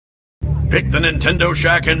Pick the Nintendo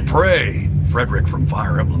Shack and pray. Frederick from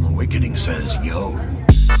Fire Emblem Awakening says, yo.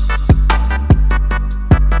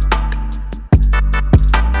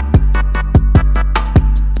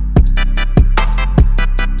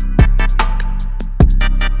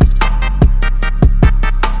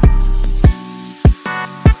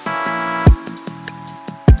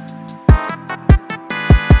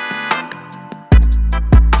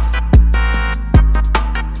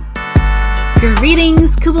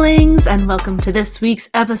 Greetings, Kooblings, and welcome to this week's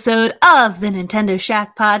episode of the Nintendo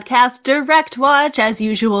Shack Podcast Direct Watch. As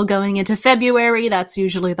usual, going into February, that's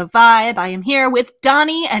usually the vibe. I am here with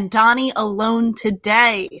Donnie, and Donnie alone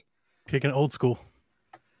today. Kicking old school.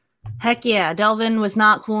 Heck yeah, Delvin was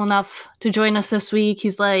not cool enough to join us this week.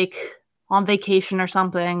 He's like on vacation or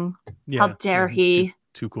something. Yeah, how dare he?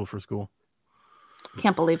 Too cool for school.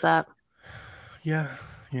 Can't believe that. Yeah.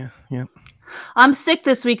 I'm sick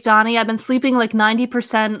this week, Donnie. I've been sleeping like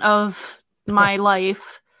 90% of my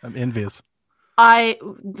life. I'm envious.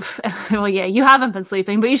 Well, yeah, you haven't been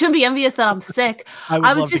sleeping, but you shouldn't be envious that I'm sick. I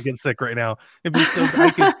would love to get sick right now. It'd be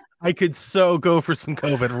so. I could so go for some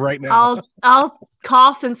COVID right now. I'll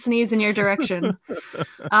cough and sneeze in your direction.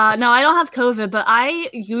 No, I don't have COVID, but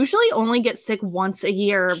I usually only get sick once a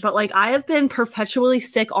year. But like, I have been perpetually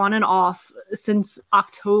sick on and off since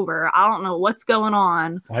October. I don't know what's going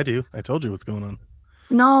on. I do. I told you what's going on.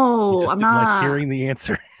 No, I'm not like hearing the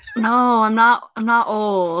answer. No, I'm not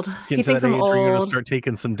old. Get to that age where you're gonna start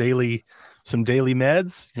taking some daily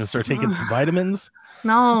meds. You're gonna start taking some vitamins.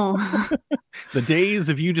 No. The days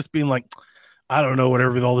of you just being like, I don't know,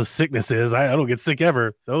 whatever all this sickness is, I don't get sick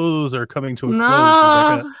ever. Those are coming to a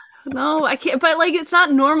close, Rebecca. No, I can't. But like, it's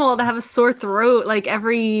not normal to have a sore throat like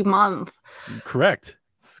every month. Correct.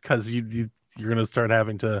 It's because you're going to start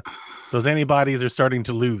having to, those antibodies are starting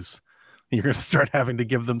to lose. You're going to start having to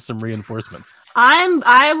give them some reinforcements.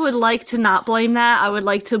 I would like to not blame that. I would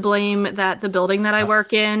like to blame that the building that I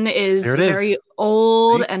work in is very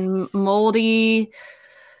old and moldy.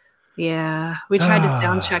 Yeah, we tried to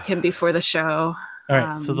sound check him before the show. All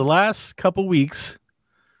right, so the last couple weeks,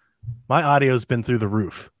 my audio's been through the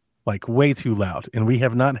roof, like way too loud, and we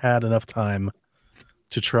have not had enough time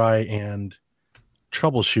to try and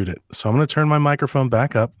troubleshoot it. So I'm going to turn my microphone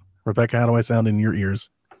back up. Rebecca, how do I sound in your ears?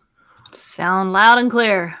 Sound loud and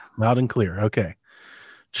clear. Loud and clear. Okay.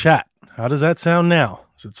 Chat, how does that sound now?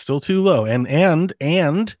 Is it still too low?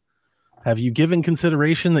 And have you given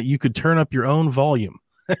consideration that you could turn up your own volume?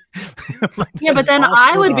 Yeah, but then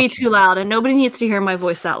I would be too loud, and nobody needs to hear my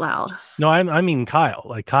voice that loud. No, I mean Kyle.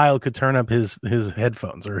 Like Kyle could turn up his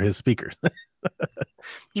headphones or his speakers.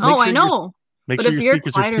 I know. But if you're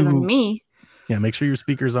quieter than me, yeah, make sure your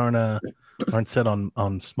speakers aren't set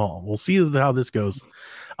on small. We'll see how this goes.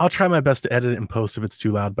 I'll try my best to edit it and post if it's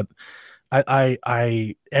too loud. But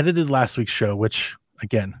I edited last week's show, which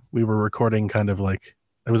again we were recording kind of like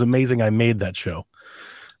it was amazing. I made that show.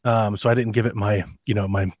 So I didn't give it my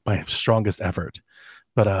strongest effort,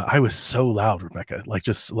 but I was so loud, Rebecca, like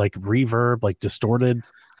just like reverb, like distorted.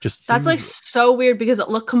 That's like so weird because it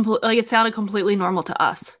looked it sounded completely normal to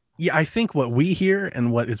us. Yeah, I think what we hear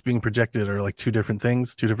and what is being projected are like two different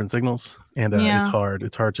things, two different signals, and it's hard.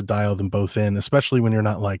 It's hard to dial them both in, especially when you're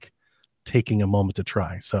not like taking a moment to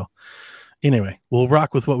try. So anyway, we'll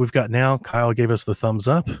rock with what we've got now. Kyle gave us the thumbs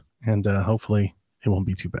up, and hopefully it won't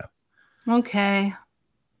be too bad. Okay.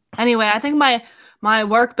 Anyway, I think my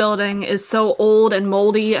work building is so old and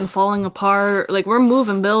moldy and falling apart. Like, we're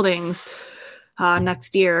moving buildings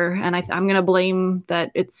next year, and I'm going to blame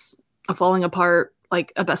that it's a falling apart,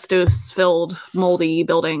 like, asbestos-filled, moldy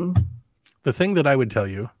building. The thing that I would tell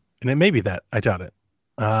you, and it may be that, I doubt it,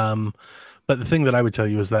 but the thing that I would tell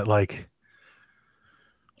you is that, like,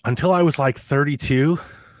 until I was, like, 32,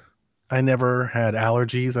 I never had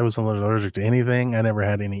allergies. I wasn't allergic to anything. I never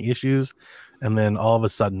had any issues. And then all of a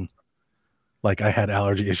sudden, like I had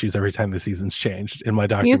allergy issues every time the seasons changed. And my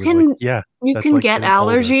doctor was like, yeah. You can like get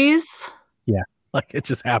allergies? Older. Yeah. Like it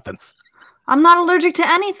just happens. I'm not allergic to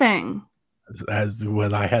anything. As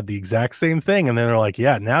when I had the exact same thing. And then they're like,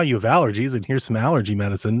 yeah, now you have allergies and here's some allergy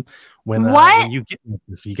medicine. When you get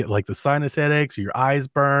this, you get like the sinus headaches or your eyes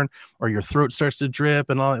burn or your throat starts to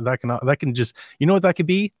drip and all that can just, you know what that could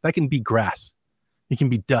be? That can be grass. It can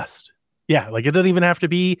be dust. Yeah, like it doesn't even have to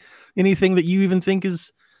be anything that you even think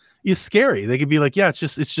is scary. They could be like, yeah, it's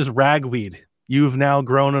just ragweed. You've now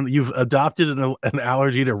you've adopted an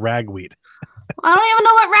allergy to ragweed. I don't even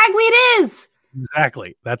know what ragweed is.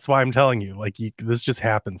 Exactly. That's why I'm telling you, like, this just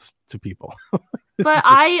happens to people. But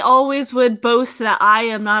I always would boast that I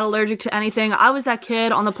am not allergic to anything. I was that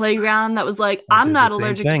kid on the playground that was like, I'm not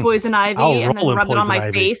allergic to poison ivy, and then rub it on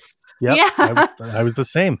my face. Yep, Yeah. I was the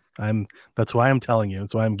same. That's why I'm telling you.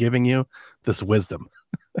 That's why I'm giving you this wisdom.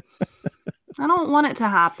 I don't want it to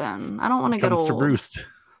happen. I don't want to get Comes to old. roost.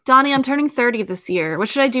 Donnie, I'm turning 30 this year. What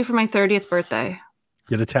should I do for my 30th birthday?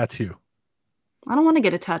 Get a tattoo. I don't want to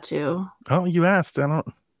get a tattoo. Oh, you asked. I don't.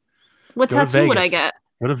 What tattoo would I get?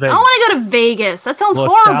 Go to I Vegas. don't want to go to Vegas. That sounds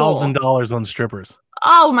horrible. $1,000 on strippers.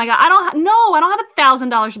 Oh my god! I don't have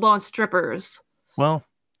 $1,000 to blow on strippers. Well,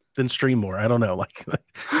 then stream more. I don't know. Like,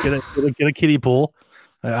 get a kiddie pool.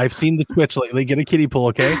 I've seen the Twitch lately. Get a kiddie pool,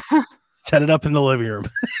 okay? Set it up in the living room.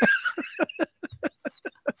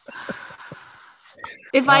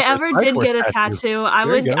 If I ever did get a tattoo, I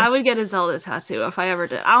would get a Zelda tattoo if I ever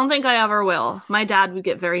did. I don't think I ever will. My dad would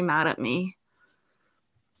get very mad at me.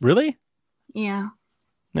 Really? Yeah.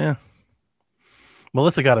 Yeah.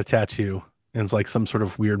 Melissa got a tattoo, and it's like some sort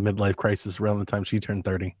of weird midlife crisis around the time she turned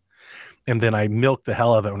 30. And then I milked the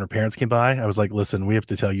hell out of it when her parents came by. I was like, listen, we have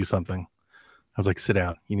to tell you something. I was like, sit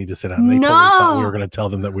down. You need to sit down. And they totally thought we were going to tell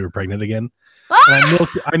them that we were pregnant again. And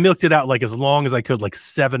I milked it out like as long as I could, like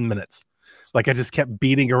 7 minutes. Like I just kept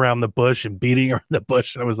beating around the bush. And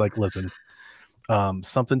I was like, listen,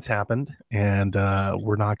 something's happened, and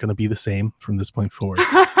we're not going to be the same from this point forward.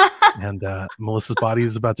 And Melissa's body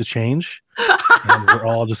is about to change, and we're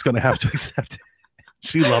all just going to have to accept it.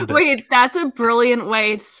 She loved it. Wait, that's a brilliant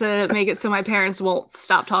way to make it so my parents won't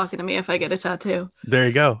stop talking to me if I get a tattoo. There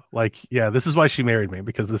you go. Like, yeah, this is why she married me,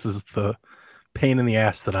 because this is the pain in the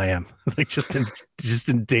ass that I am. Like just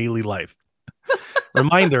in daily life.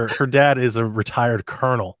 Reminder, her dad is a retired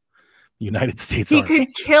colonel, United States Army. He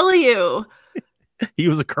could kill you. He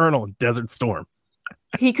was a colonel in Desert Storm.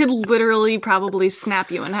 He could literally probably snap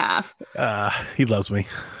you in half. He loves me.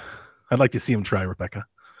 I'd like to see him try, Rebecca.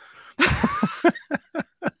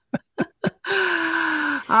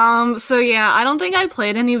 So yeah, I don't think I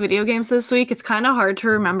played any video games this week. It's kind of hard to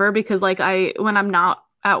remember because like when I'm not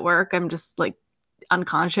at work, I'm just like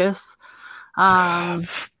unconscious. I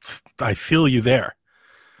feel you there.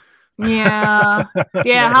 Yeah.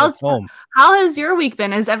 How has your week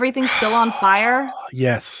been? Is everything still on fire?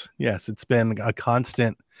 Yes. It's been a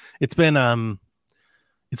constant. It's been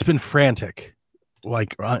frantic.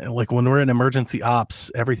 Like when we're in emergency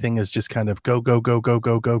ops, everything is just kind of go.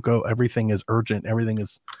 Everything is urgent. Everything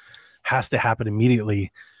has to happen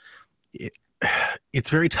immediately. It's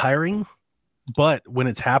very tiring, but when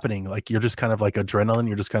it's happening, like you're just kind of like adrenaline,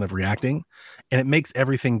 you're just kind of reacting, and it makes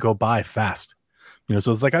everything go by fast. You know,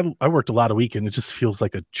 so it's like I worked a lot of weekend. It just feels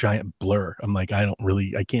like a giant blur. I'm like, I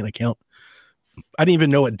can't account. I didn't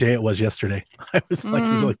even know what day it was yesterday. I was like,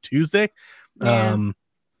 is it like Tuesday? Yeah.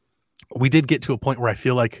 We did get to a point where I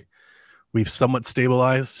feel like we've somewhat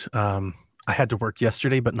stabilized. I had to work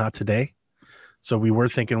yesterday, but not today. So we were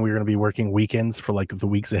thinking we were going to be working weekends for like the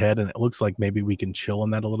weeks ahead. And it looks like maybe we can chill on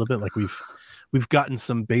that a little bit. Like we've gotten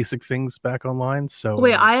some basic things back online. So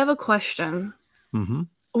wait, I have a question. Mm-hmm.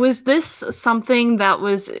 Was this something that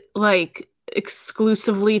was like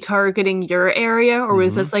exclusively targeting your area, or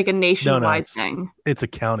was this like a nationwide thing? It's a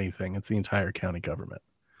county thing. It's the entire county government.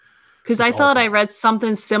 Because I thought I read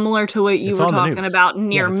something similar to what you were talking about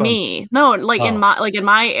near me. No, like in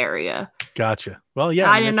my area. Gotcha. Well, yeah.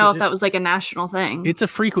 I didn't know if that was like a national thing. It's a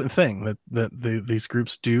frequent thing that these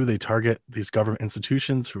groups do. They target these government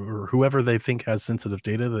institutions or whoever they think has sensitive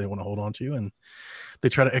data that they want to hold on to, and they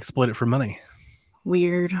try to exploit it for money.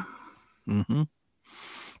 Weird. Mm-hmm.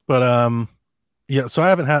 But yeah. So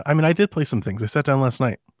I did play some things. I sat down last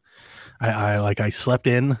night. I slept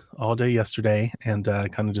in all day yesterday and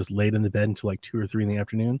kind of just laid in the bed until like 2 or 3 in the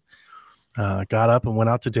afternoon. Got up and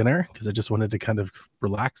went out to dinner because I just wanted to kind of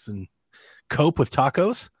relax and cope with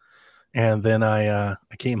tacos. And then I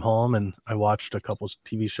came home and I watched a couple of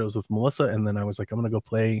TV shows with Melissa. And then I was like, I'm going to go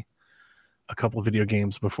play a couple of video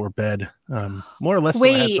games before bed. More or less so I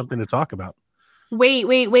had something to talk about.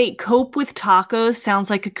 Wait. Cope with Tacos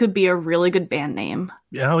sounds like it could be a really good band name.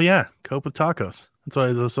 Oh, yeah. Cope with Tacos.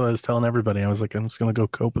 That's what I was telling everybody. I was like, I'm just going to go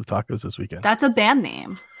cope with tacos this weekend. That's a band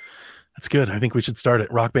name. That's good. I think we should start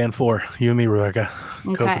it. Rock Band 4. You and me, Rebecca.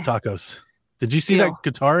 Okay. Cope with tacos. Did you see that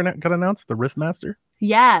guitar got announced? The Riffmaster?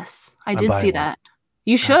 Yes, I did see that.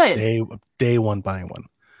 You should. Day one buying one.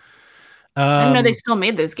 I didn't know they still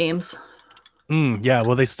made those games. Yeah,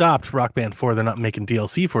 well, they stopped Rock Band 4. They're not making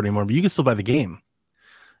DLC for it anymore, but you can still buy the game.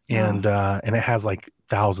 And it has like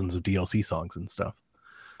thousands of DLC songs and stuff.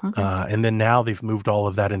 Okay. And then now they've moved all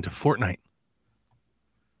of that into Fortnite.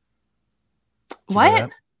 What?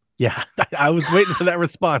 Yeah, I was waiting for that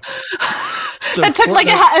response. So it took like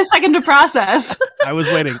a second to process. I was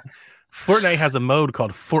waiting. Fortnite has a mode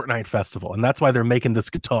called Fortnite Festival, and that's why they're making this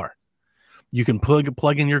guitar. You can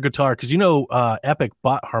plug in your guitar because Epic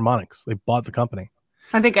bought Harmonix. They bought the company.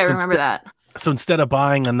 I think I remember that. So instead of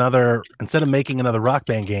making another Rock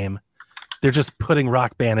Band game, they're just putting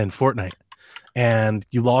Rock Band in Fortnite. And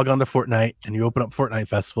you log on to Fortnite and you open up Fortnite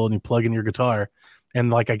Festival and you plug in your guitar, and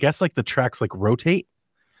like I guess like the tracks like rotate,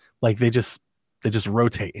 like they just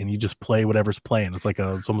rotate and you just play whatever's playing. It's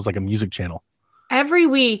almost like a music channel. Every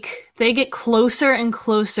week they get closer and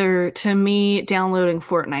closer to me downloading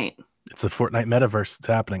Fortnite. It's the Fortnite metaverse. It's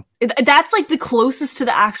happening. That's like the closest to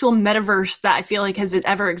the actual metaverse that I feel like has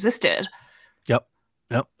ever existed. Yep.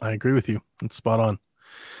 I agree with you. It's spot on.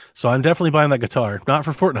 So I'm definitely buying that guitar, not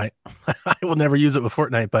for Fortnite. I will never use it with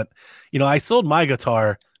Fortnite, but I sold my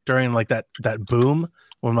guitar during like that boom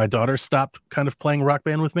when my daughter stopped kind of playing Rock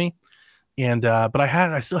Band with me. And but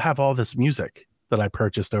I still have all this music that I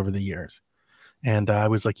purchased over the years. And I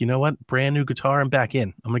was like, you know what? Brand new guitar, I'm back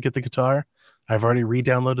in. I'm gonna get the guitar. I've already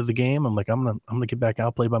re-downloaded the game. I'm like, I'm gonna get back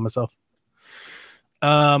out, play by myself.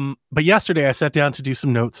 But yesterday I sat down to do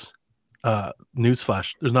some notes.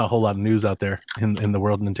 Newsflash, there's not a whole lot of news out there in the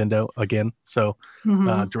world of Nintendo again, so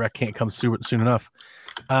Direct can't come soon enough.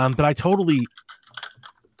 But I totally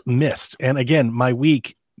missed, and again, my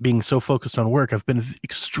week being so focused on work, I've been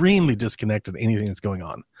extremely disconnected to anything that's going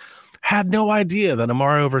on. Had no idea that a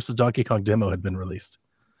Mario vs. Donkey Kong demo had been released.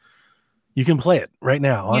 You can play it right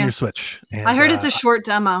now on your Switch. And, I heard it's a short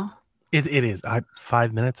demo. It is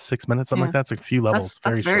 5 minutes, 6 minutes, something like that. It's like a few levels.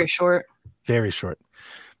 That's very short. Very short.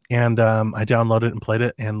 And I downloaded it and played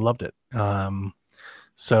it and loved it.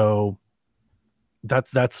 So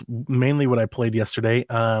that's mainly what I played yesterday.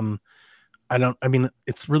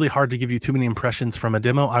 It's really hard to give you too many impressions from a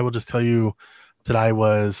demo. I will just tell you that I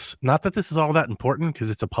was, not that this is all that important because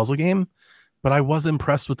it's a puzzle game, but I was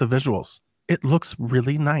impressed with the visuals. It looks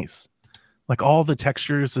really nice. Like all the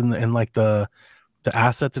textures and like the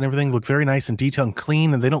assets and everything look very nice and detailed and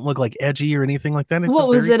clean, and they don't look like edgy or anything like that.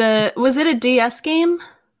 Was it a DS game?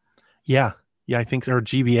 Yeah, I think, or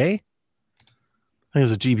GBA. I think it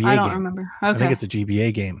was a GBA game. I don't remember. Okay. I think it's a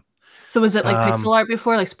GBA game. So was it like pixel art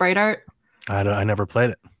before, like sprite art? I never played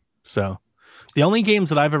it. So the only games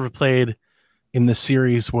that I've ever played in the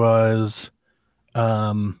series was,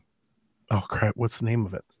 oh crap, what's the name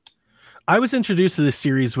of it? I was introduced to this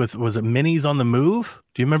series was it Minis on the Move?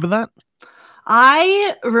 Do you remember that?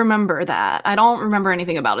 I remember that. I don't remember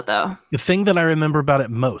anything about it though. The thing that I remember about it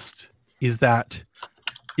most is that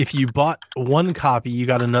if you bought one copy, you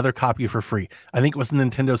got another copy for free. I think it was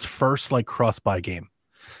Nintendo's first like cross-buy game.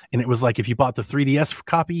 And it was like if you bought the 3DS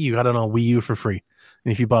copy, you got it on Wii U for free.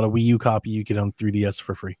 And if you bought a Wii U copy, you get it on 3DS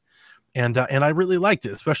for free. And I really liked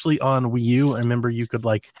it, especially on Wii U. I remember you could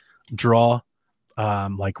like draw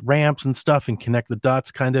like ramps and stuff and connect the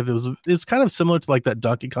dots kind of. It was kind of similar to like that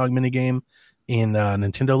Donkey Kong mini game in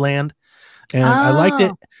Nintendo Land. And I liked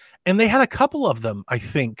it. And they had a couple of them, I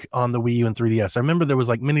think, on the Wii U and 3DS. I remember there was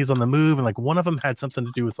like Minis on the Move, and like one of them had something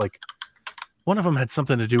to do with like an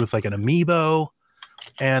amiibo,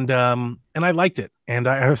 and I liked it. And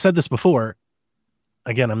I've said this before.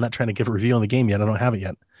 Again, I'm not trying to give a review on the game yet. I don't have it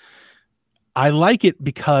yet. I like it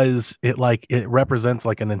because it represents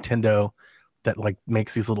like a Nintendo that like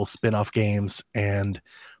makes these little spin-off games, and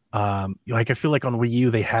like I feel like on Wii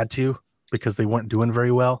U they had to, because they weren't doing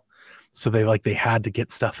very well. So they had to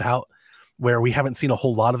get stuff out, where we haven't seen a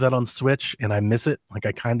whole lot of that on Switch, and I miss it. Like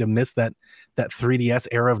I kind of miss that 3DS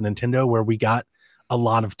era of Nintendo where we got a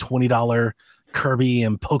lot of $20 Kirby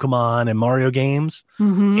and Pokemon and Mario games.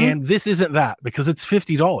 Mm-hmm. And this isn't that, because it's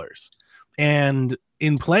 $50. And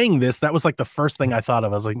in playing this, that was like the first thing I thought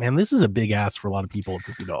of. I was like, man, this is a big ask for a lot of people at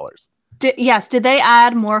 $50. Did they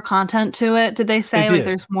add more content to it? Did they say like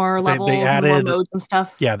there's more levels they added, and more modes and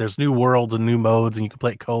stuff? Yeah, there's new worlds and new modes, and you can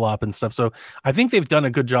play co-op and stuff. So I think they've done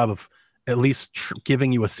a good job of at least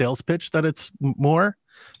giving you a sales pitch that it's more.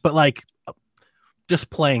 But like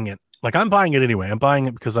just playing it, like I'm buying it anyway. I'm buying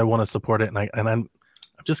it because I want to support it, and I'm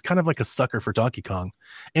just kind of like a sucker for Donkey Kong.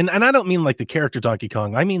 And I don't mean like the character Donkey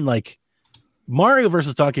Kong. I mean like Mario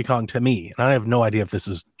versus Donkey Kong to me, and I have no idea if this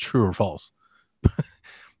is true or false.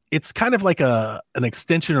 It's kind of like an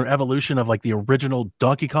extension or evolution of like the original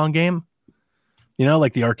Donkey Kong game,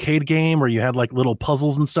 like the arcade game where you had like little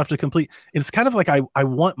puzzles and stuff to complete. It's kind of like I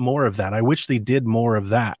want more of that. I wish they did more of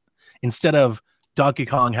that instead of Donkey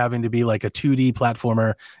Kong having to be like a 2D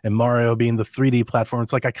platformer and Mario being the 3D platform.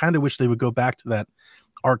 It's like I kind of wish they would go back to that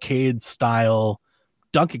arcade style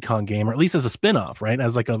Donkey Kong game, or at least as a spin-off, right?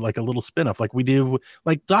 As like a little spin-off, like we do,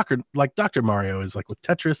 like Dr. Mario is like with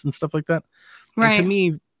Tetris and stuff like that. Right. And to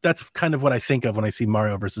me, that's kind of what I think of when I see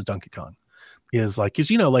Mario versus Donkey Kong, is like, because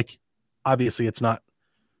like obviously it's not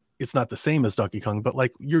it's not the same as Donkey Kong, but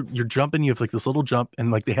like you're jumping, you have like this little jump,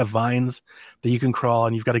 and like they have vines that you can crawl,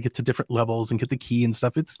 and you've got to get to different levels and get the key and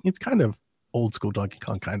stuff. It's kind of old school Donkey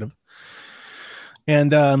Kong kind of.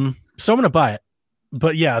 And so I'm gonna buy it.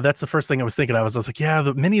 But yeah, that's the first thing I was thinking. I was like, yeah,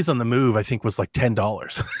 the minis on the move I think was like $10.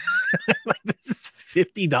 Like this is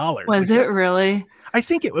 $50. Was it really? I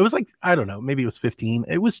think it was like, I don't know, maybe it was 15.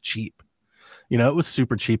 It was cheap. You know, it was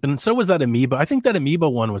super cheap, and so was that Amiibo. I think that Amiibo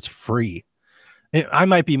one was free. I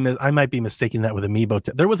might be mistaking that with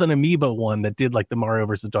Amiibo. There was an Amiibo one that did like the Mario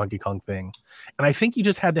versus Donkey Kong thing, and I think you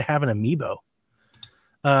just had to have an Amiibo.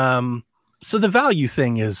 So the value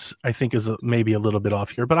thing is maybe a little bit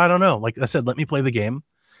off here, but I don't know. Like I said, let me play the game.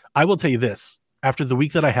 I will tell you this: after the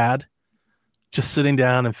week that I had, just sitting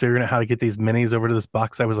down and figuring out how to get these minis over to this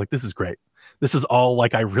box, I was like, this is great. This is all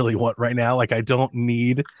like I really want right now. Like I don't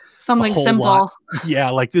need something simple. Lot. Yeah,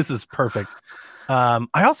 like this is perfect. I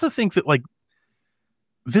also think that like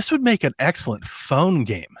this would make an excellent phone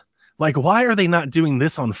game. Like, why are they not doing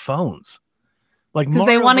this on phones? Like, because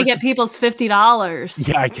they want to get people's $50.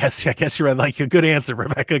 Yeah, I guess you're right. Like a good answer,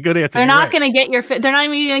 Rebecca. Good answer. They're not going to get they're not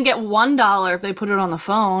even going to get $1 if they put it on the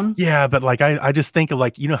phone. Yeah, but like I just think of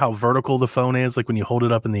like, you know how vertical the phone is, like when you hold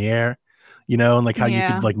it up in the air, you know, and like how you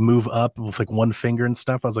could like move up with like one finger and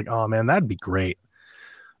stuff. I was like, oh man, that'd be great.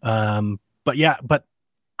 But yeah, but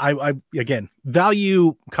I again,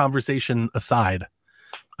 value conversation aside,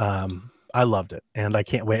 I loved it and I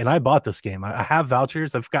can't wait. And I bought this game. I have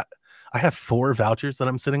vouchers. I have 4 vouchers that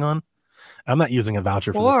I'm sitting on. I'm not using a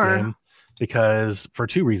voucher for this game because for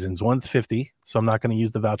 2 reasons. One's 50, so I'm not going to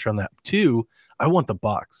use the voucher on that. 2, I want the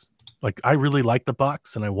box. Like I really like the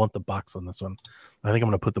box and I want the box on this one. I think I'm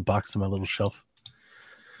going to put the box in my little shelf.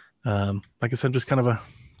 Like I said, I'm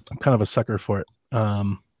kind of a sucker for it.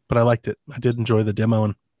 But I liked it. I did enjoy the demo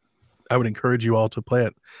and I would encourage you all to play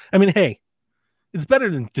it. I mean, hey, it's better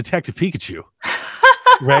than Detective Pikachu.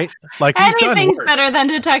 Right? Like anything's better than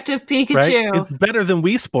Detective Pikachu. Right? It's better than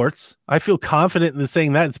Wii Sports. I feel confident in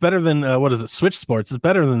saying that. It's better than Switch Sports. It's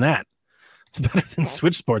better than that. It's better than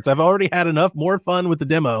Switch Sports. I've already had more fun with the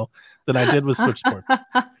demo than I did with Switch Sports.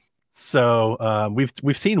 So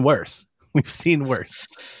we've seen worse. We've seen worse.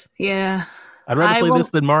 Yeah. I'd rather play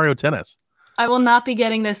this than Mario Tennis. I will not be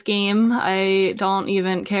getting this game. I don't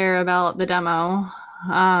even care about the demo.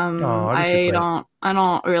 I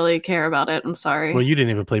don't really care about it. I'm sorry. Well, you didn't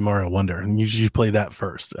even play Mario Wonder, and you should play that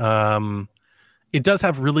first. It does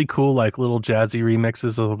have really cool, like little jazzy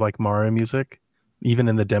remixes of like Mario music, even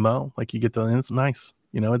in the demo. Like you get it's nice.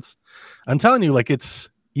 You know, I'm telling you, like it's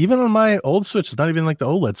even on my old Switch. It's not even like the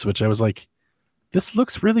OLED Switch. I was like, this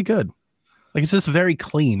looks really good. Like it's just very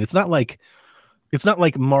clean. It's not like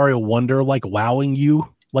Mario Wonder, like wowing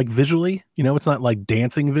you. Like visually, you know, it's not like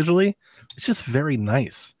dancing visually. It's just very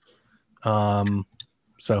nice. So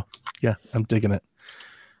yeah, I'm digging it.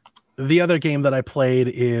 The other game that I played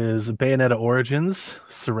is Bayonetta Origins.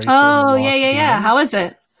 Oh yeah. How is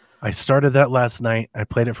it? I started that last night. I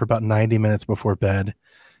played it for about 90 minutes before bed,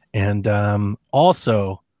 and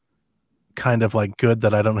also kind of like good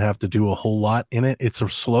that I don't have to do a whole lot in it. It's a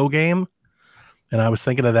slow game. And I was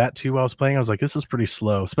thinking of that too while I was playing. I was like, this is pretty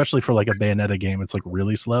slow, especially for like a Bayonetta game. It's like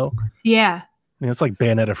really slow. Yeah. You know, it's like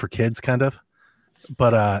Bayonetta for kids kind of,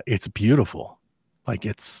 but it's beautiful. Like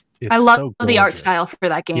it's I love so the art style for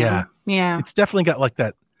that game. Yeah. It's definitely got like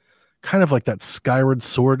that kind of like that Skyward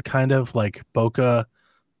Sword kind of like bokeh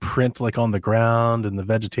print like on the ground and the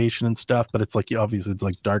vegetation and stuff. But it's like, obviously it's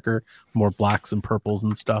like darker, more blacks and purples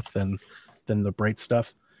and stuff than the bright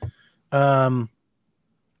stuff. As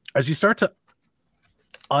you start to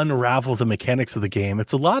unravel the mechanics of the game,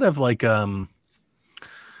 it's a lot of like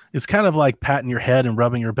it's kind of like patting your head and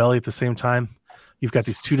rubbing your belly at the same time. You've got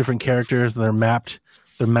these 2 different characters and they're mapped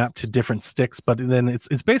to different sticks, but then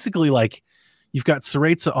it's basically like you've got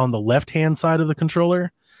Cereza on the left hand side of the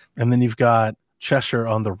controller and then you've got Cheshire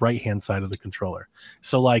on the right hand side of the controller.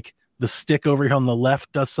 So like the stick over here on the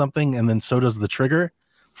left does something and then so does the trigger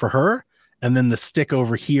for her, and then the stick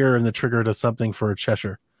over here and the trigger does something for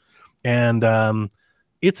Cheshire. And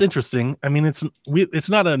it's interesting. I mean, it's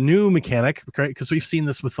not a new mechanic, right? Because we've seen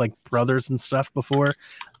this with like brothers and stuff before.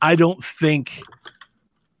 I don't think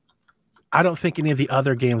any of the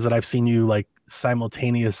other games that I've seen you like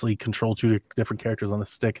simultaneously control 2 different characters on the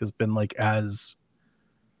stick has been like as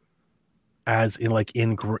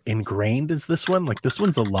ingrained as this one. Like this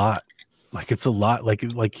one's a lot. Like it's a lot.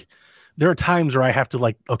 Like there are times where I have to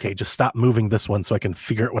like, okay, just stop moving this one so I can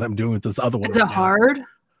figure out what I'm doing with this other one. Is it hard?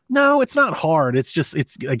 No, it's not hard. It's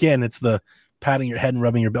the patting your head and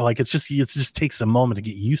rubbing your belly. Like it just takes a moment to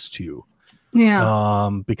get used to. Yeah.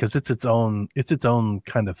 Because it's its own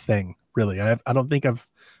kind of thing, really. I don't think I've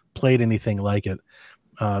played anything like it.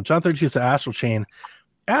 John 32 said Astral Chain.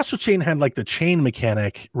 Astral Chain had like the chain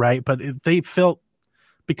mechanic, right? But they felt,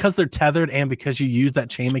 because they're tethered and because you use that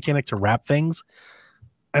chain mechanic to wrap things.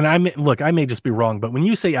 And I may just be wrong, but when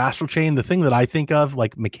you say Astral Chain, the thing that I think of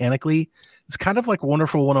like mechanically, it's kind of like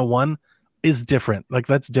Wonderful 101 is different. Like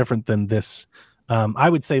that's different than this. I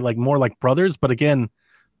would say like more like Brothers, but again,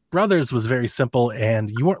 Brothers was very simple and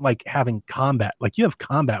you weren't like having combat. Like you have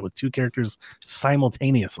combat with two characters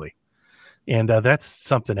simultaneously. And that's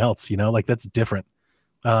something else, like that's different.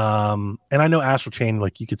 And I know Astral Chain,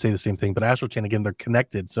 like you could say the same thing, but Astral Chain, again, they're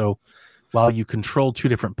connected. So while you control two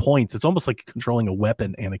different points, it's almost like controlling a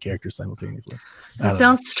weapon and a character simultaneously. It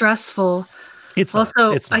sounds stressful. It's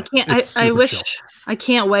also, it's I can't, I wish chill. I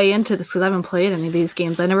can't weigh into this because I haven't played any of these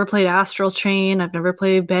games. I never played Astral Chain. I've never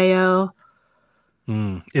played Bayo.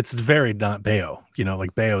 It's very not Bayo,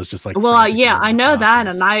 like Bayo is just like, well, yeah, I know that.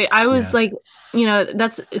 And I was like,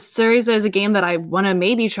 Cereza is a game that I want to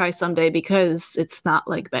maybe try someday because it's not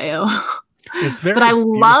like Bayo. It's very but I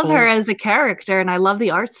love her as a character and I love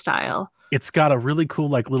the art style. It's got a really cool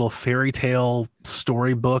like little fairy tale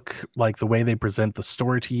storybook, like the way they present the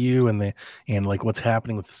story to you and like what's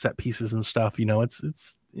happening with the set pieces and stuff.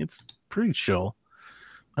 It's pretty chill.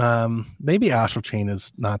 Maybe Astral Chain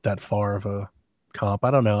is not that far of a comp.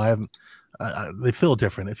 I don't know. They feel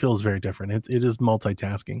different. It feels very different. It is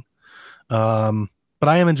multitasking. But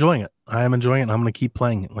I am enjoying it. And I'm going to keep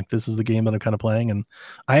playing it. Like this is the game that I'm kind of playing, and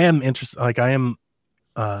I am interested. Like I am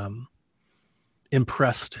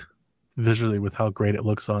impressed visually with how great it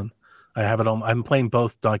looks on. I have it on. I'm playing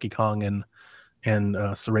both Donkey Kong and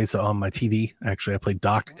Cereza on my TV. Actually, I played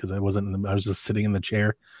dock because I wasn't. I was just sitting in the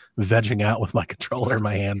chair, vegging out with my controller in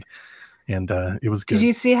my hand, and it was good. Did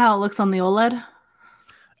you see how it looks on the OLED?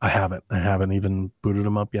 I haven't even booted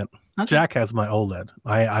them up yet. Okay. Jack has my OLED.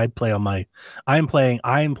 I play on my. I am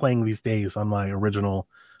playing these days on my original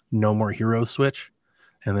No More Heroes Switch,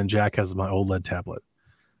 and then Jack has my OLED tablet.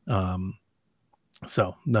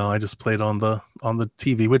 So no, I just played on the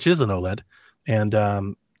TV, which is an OLED,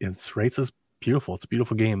 and it's Races beautiful. It's a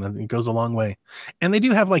beautiful game. It goes a long way, and they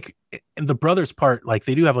do have like in the Brothers part, like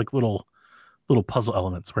they do have like little puzzle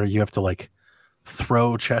elements where you have to like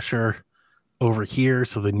throw Cheshire over here,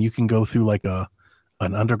 so then you can go through like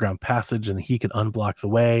an underground passage, and he can unblock the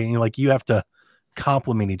way, and like you have to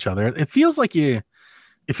complement each other. It feels like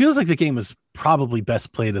the game is probably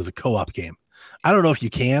best played as a co-op game. I don't know if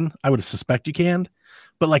you can. I would suspect you can,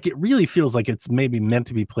 but like it really feels like it's maybe meant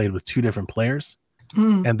to be played with two different players,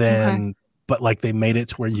 and then but like they made it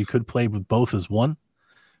to where you could play with both as one.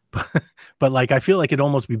 But like I feel like it'd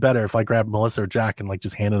almost be better if I grabbed Melissa or Jack and like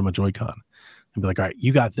just handed them a Joy-Con and be like, all right,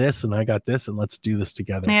 you got this and I got this, and let's do this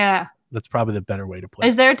together. Yeah, that's probably the better way to play.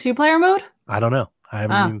 Is there a 2-player mode? I don't know. I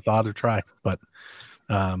haven't even thought or tried, but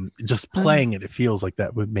just playing it feels like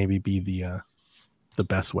that would maybe be the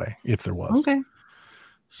best way if there was. Okay.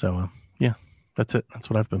 So yeah, that's it. That's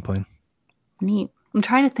what I've been playing. Neat. I'm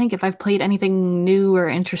trying to think if I've played anything new or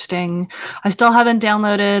interesting. I still haven't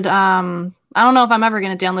downloaded. I don't know if I'm ever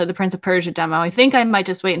going to download the Prince of Persia demo. I think I might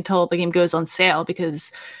just wait until the game goes on sale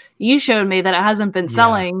because you showed me that it hasn't been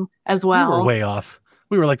selling as well. We were way off.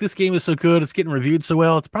 We were like, this game is so good. It's getting reviewed so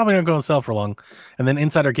well. It's probably not going to sell for long. And then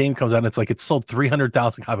Insider Game comes out and it's like, it's sold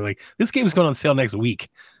 300,000 copies. Like, this game's going on sale next week.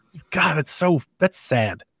 God, that's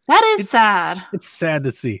sad. That is sad. It's sad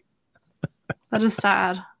to see. That is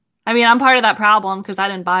sad. I mean, I'm part of that problem because I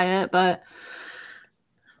didn't buy it, but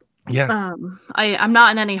yeah, I'm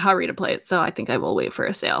not in any hurry to play it, so I think I will wait for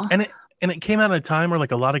a sale. And it came out at a time where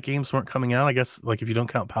like a lot of games weren't coming out. I guess like if you don't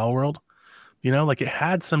count Palworld, like it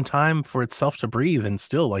had some time for itself to breathe, and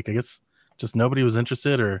still like I guess just nobody was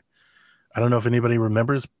interested, or I don't know if anybody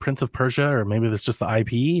remembers Prince of Persia, or maybe that's just the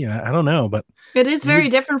IP. I don't know, but it is very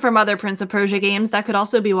different from other Prince of Persia games. That could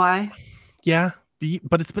also be why. Yeah.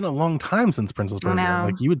 But it's been a long time since Prince of Persia.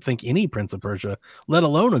 Like you would think any Prince of Persia, let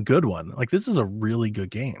alone a good one. Like this is a really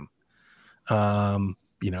good game. Didn't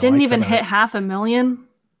even hit 500,000.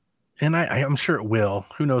 And I'm sure it will.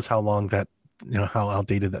 Who knows how long that, how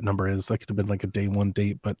outdated that number is. That could have been like a day one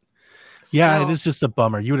date, but yeah, it is just a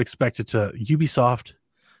bummer. You would expect it to Ubisoft.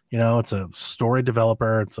 It's a story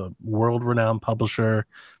developer. It's a world-renowned publisher.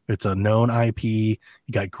 It's a known IP. You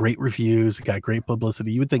got great reviews. You got great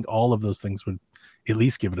publicity. You would think all of those things would at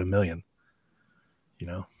least give it 1 million.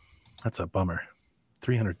 That's a bummer.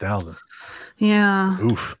 300,000. Yeah.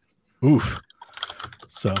 Oof.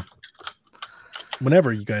 So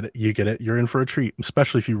whenever you get it, you're in for a treat,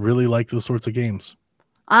 especially if you really like those sorts of games.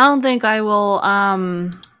 I don't think I will. I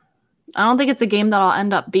don't think it's a game that I'll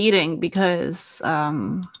end up beating because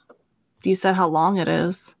you said how long it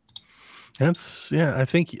is. That's I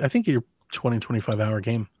think you're 20-25 hour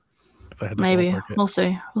game. If I had to maybe we'll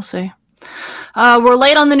see. We're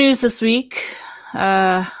late on the news this week.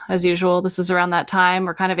 As usual, this is around that time.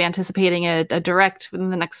 We're kind of anticipating a direct within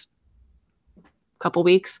the next couple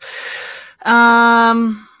weeks.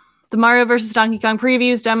 The Mario vs. Donkey Kong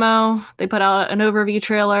previews demo. They put out an overview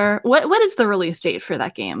trailer. What is the release date for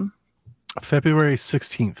that game? February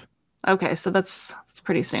 16th. Okay, so that's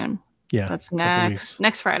pretty soon. Yeah, that's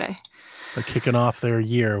next Friday. They're kicking off their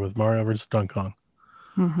year with Mario vs. Donkey Kong.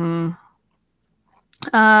 Mm-hmm.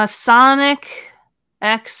 Sonic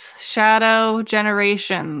X Shadow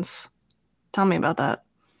Generations. Tell me about that.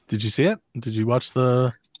 Did you see it? Did you watch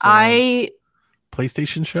the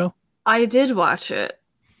PlayStation show? I did watch it.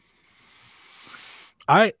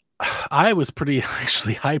 I was pretty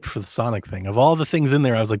actually hyped for the Sonic thing. Of all the things in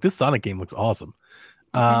there, I was like, this Sonic game looks awesome.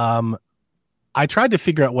 Okay. I tried to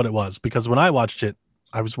figure out what it was because when I watched it,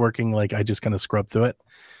 I was working, like I just kind of scrubbed through it.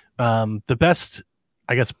 The best,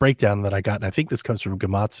 I guess, breakdown that I got, and I think this comes from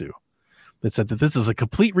Gamatsu, that said that this is a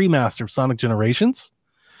complete remaster of Sonic Generations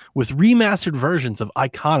with remastered versions of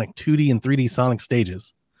iconic 2D and 3D Sonic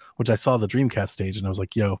stages, which I saw the Dreamcast stage, and I was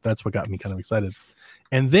like, yo, that's what got me kind of excited.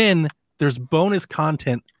 And then there's bonus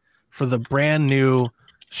content for the brand new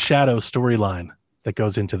Shadow storyline that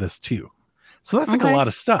goes into this too. So that's like a lot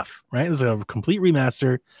of stuff, right? There's a complete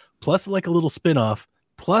remaster, plus like a little spin-off,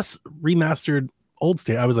 plus remastered old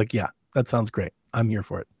state. I was like, yeah, that sounds great. I'm here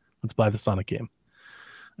for it. Let's buy the Sonic game.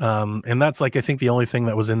 And that's like, I think the only thing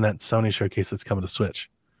that was in that Sony showcase that's coming to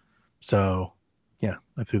Switch. So yeah,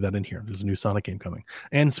 I threw that in here. There's a new Sonic game coming.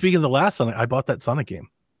 And speaking of the last Sonic, I bought that Sonic game.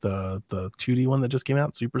 The 2D one that just came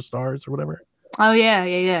out, Superstars or whatever. Oh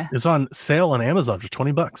yeah. It's on sale on Amazon for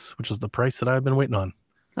 $20, which is the price that I've been waiting on.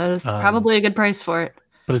 That is probably a good price for it.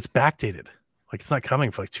 But it's backdated. Like it's not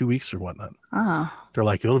coming for like 2 weeks or whatnot. Oh. They're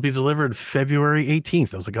like, it'll be delivered February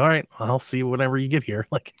 18th. I was like, all right, I'll see whenever you get here.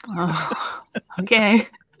 Like, okay.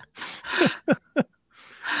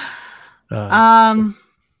 The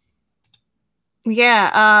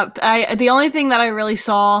only thing that I really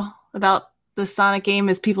saw about the Sonic game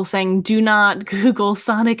is people saying, do not Google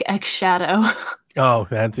Sonic X Shadow. Oh,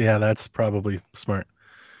 that's probably smart.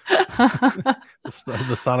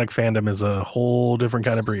 The Sonic fandom is a whole different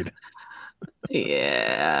kind of breed.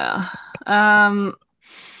 Yeah.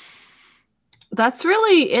 That's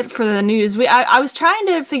really it for the news. I was trying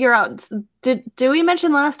to figure out, did we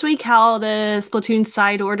mention last week how the Splatoon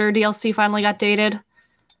Side Order DLC finally got dated?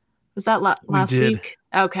 Was that last week?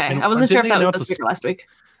 Okay. And I wasn't sure if that was this week or last week.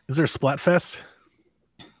 Is there a Splatfest?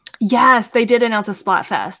 Yes, they did announce a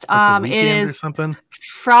Splatfest. Like it is or something?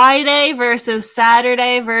 Friday versus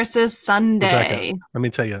Saturday versus Sunday. Rebecca, let me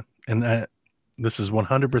tell you, and this is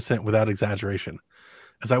 100% without exaggeration.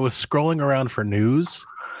 As I was scrolling around for news,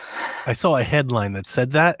 I saw a headline that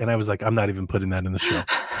said that, and I was like, I'm not even putting that in the show.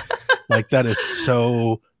 Like, that is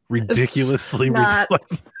so ridiculously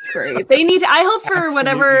ridiculous. Great. They need to, I hope for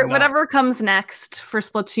whatever comes next for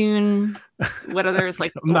Splatoon, whatever it's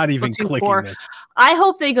like. I'm not even Splatoon clicking 4. this. I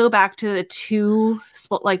hope they go back to the two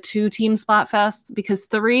team Splatfests, because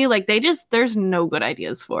 3, like, there's no good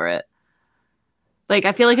ideas for it. Like,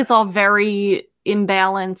 I feel like it's all very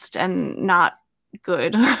imbalanced and not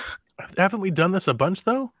good. Haven't we done this a bunch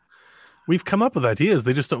though? We've come up with ideas,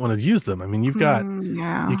 they just don't want to use them. I mean, you've got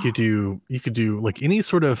you could do like any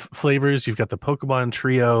sort of flavors. You've got the Pokemon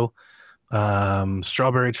trio,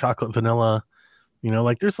 strawberry, chocolate, vanilla. You know,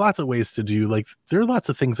 like there's lots of ways to do, like there are lots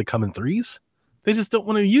of things that come in 3s. They just don't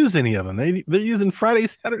want to use any of them. They're using Friday,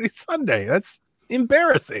 Saturday, Sunday. That's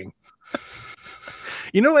embarrassing.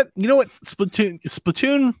 You know what?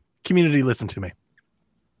 Splatoon community, listen to me.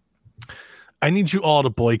 I need you all to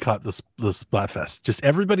boycott this Splatfest. Just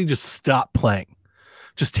everybody just stop playing.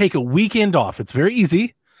 Just take a weekend off. It's very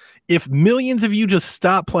easy. If millions of you just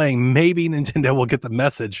stop playing, maybe Nintendo will get the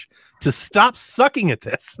message to stop sucking at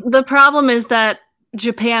this. The problem is that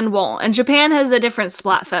Japan won't. And Japan has a different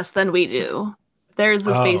Splatfest than we do. Theirs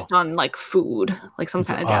is based on like food, like some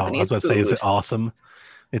kind of Japanese I was about to say, is it awesome?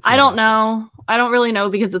 I don't know. I don't really know,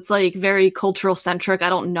 because it's like very cultural centric. I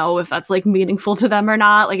don't know if that's like meaningful to them or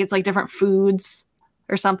not. Like it's like different foods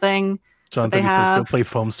or something. John Thiggy says go play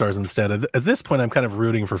Foam Stars instead. At this point, I'm kind of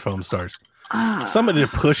rooting for Foam Stars. Somebody to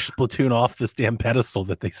push Splatoon off this damn pedestal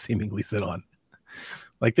that they seemingly sit on.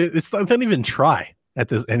 Like they don't even try at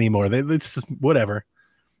this anymore. It's just whatever.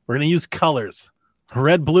 We're gonna use colors,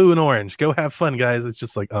 red, blue, and orange. Go have fun, guys. It's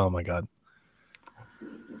just like, oh my god.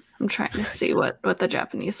 I'm trying to see what the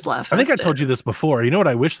Japanese Splatfest I think I told you this before. You know what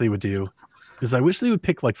I wish they would do? Is I wish they would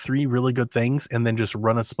pick like 3 really good things and then just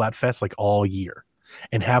run a Splatfest like all year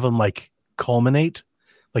and have them like culminate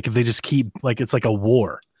Like if they just keep like it's like a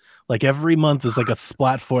war. Like every month is like a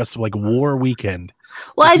Splatfest like war weekend.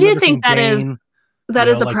 Well, Like, I do think that is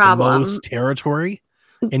a like problem. the most territory,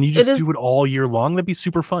 and you just do it all year long. That'd be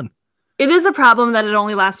super fun. It is a problem that it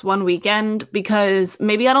only lasts one weekend because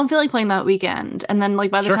maybe I don't feel like playing that weekend, and then like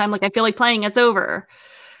by the time like I feel like playing, it's over.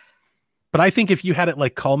 But I think if you had it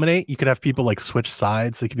like culminate, you could have people like switch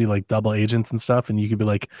sides. They could be like double agents and stuff, and you could be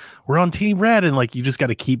like, "We're on Team Red," and like you just got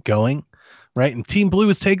to keep going, right? And Team Blue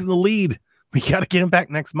is taking the lead. We got to get him back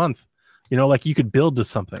next month. You know, like you could build to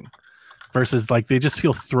something versus like they just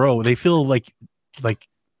feel They feel like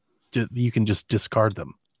you can just discard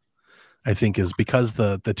them. I think is because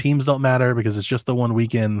the teams don't matter because it's just the one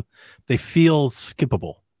weekend. They feel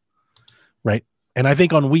skippable, right? And I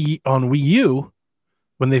think on Wii U,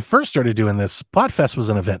 when they first started doing this, Splatfest was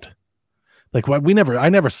an event. Like I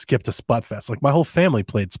never skipped a Splatfest. Like my whole family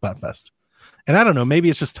played Splatfest, and I don't know, maybe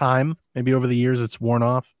it's just time. Maybe over the years it's worn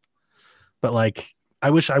off. But like, I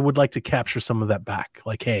would like to capture some of that back.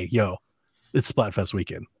 Like, hey, yo, it's Splatfest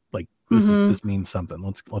weekend. Like this means something.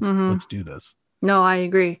 Let's do this. No, I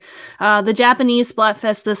agree. The Japanese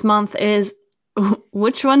Splatfest this month is,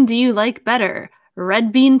 which one do you like better?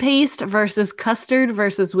 Red bean paste versus custard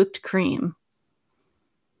versus whipped cream.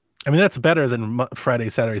 I mean, that's better than Friday,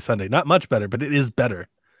 Saturday, Sunday. Not much better, but it is better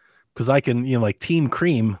because I can, like Team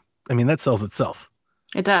Cream. I mean, that sells itself.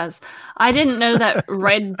 It does. I didn't know that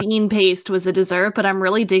red bean paste was a dessert, but I'm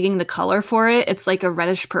really digging the color for it. It's like a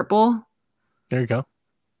reddish purple. There you go.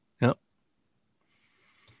 Yep.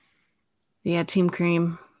 Yeah, Team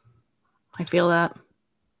Cream. I feel that.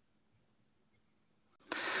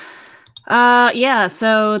 Yeah,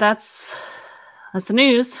 so that's the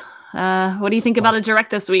news. What do you think about a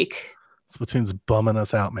direct this week? Splatoon's bumming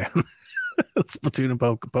us out, man. Splatoon and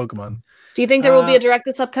Pokemon. Do you think there will be a direct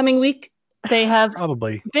this upcoming week? They have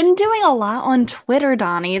probably been doing a lot on Twitter,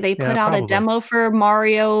 Donnie. They put out a demo for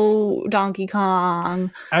Mario Donkey Kong.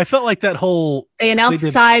 I felt like that whole... They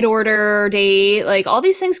announced side order date. Like, all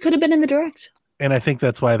these things could have been in the direct. And I think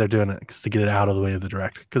that's why they're doing it, to get it out of the way of the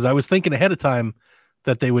direct. Because I was thinking ahead of time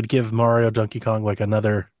that they would give Mario Donkey Kong like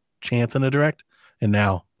another chance in a direct. And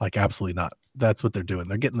now, like, absolutely not. That's what they're doing.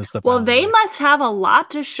 They're getting this stuff out. Well, they must have a lot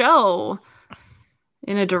to show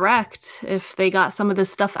in a direct if they got some of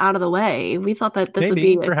this stuff out of the way. We thought that this would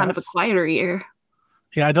be kind of a quieter year.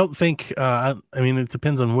 Yeah, I don't think I mean, it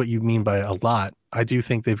depends on what you mean by a lot. I do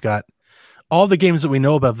think they've got all the games that we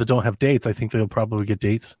know about that don't have dates. I think they'll probably get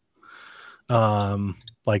dates.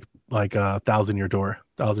 Like Thousand Year Door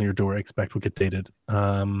I expect will get dated.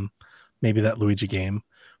 Maybe that Luigi game.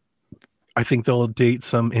 I think they'll date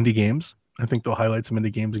some indie games. I think they'll highlight some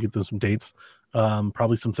indie games and get them some dates.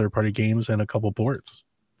 Probably some third-party games and a couple ports.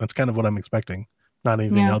 That's kind of what I'm expecting. Not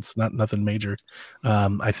anything else. Nothing major.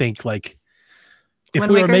 I think like if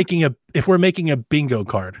we're making a bingo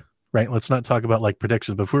card, right? Let's not talk about like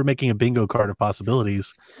predictions, but if we're making a bingo card of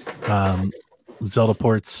possibilities, Zelda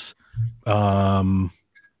ports, a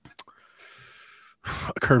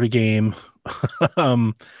Kirby game.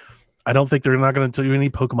 I don't think they're not going to do any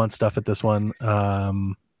Pokemon stuff at this one.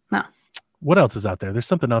 No. What else is out there? There's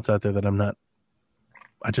something else out there that I'm not.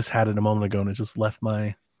 I just had it a moment ago and it just left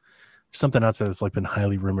my. Something else that's like been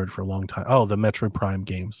highly rumored for a long time. Oh, the Metroid Prime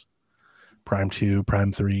games, Prime 2,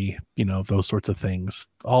 Prime 3. You know, those sorts of things.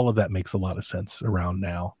 All of that makes a lot of sense around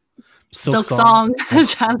now. Silksong.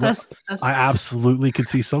 I absolutely could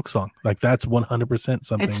see Silksong. Like that's 100%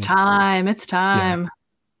 something. It's time. Yeah.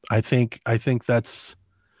 I think that's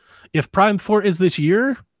if Prime 4 is this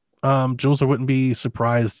year, Jules, I wouldn't be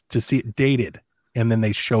surprised to see it dated and then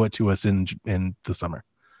they show it to us in the summer.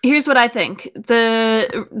 Here's what I think.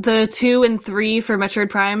 The 2 and 3 for Metroid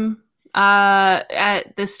Prime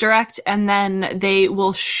at this direct, and then they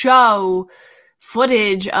will show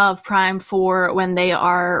footage of Prime 4 when they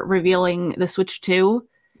are revealing the Switch 2.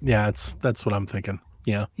 Yeah, that's what I'm thinking.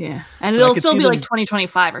 Yeah. And it'll still be like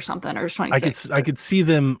 2025 or something, or 26. I could see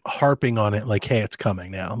them harping on it like, hey, it's coming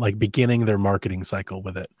now, like beginning their marketing cycle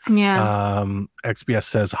with it. Yeah. XBS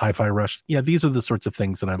says Hi-Fi Rush. Yeah, these are the sorts of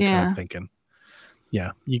things that I'm kind of thinking.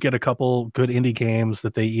 Yeah, you get a couple good indie games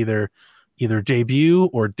that they either debut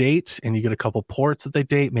or date, and you get a couple ports that they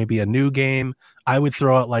date, maybe a new game. I would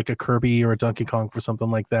throw out like a Kirby or a Donkey Kong for something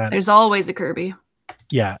like that. There's always a Kirby.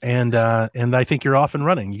 Yeah, and I think you're off and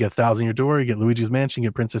running. You get Thousand Year Door, you get Luigi's Mansion, you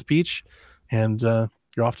get Princess Peach, and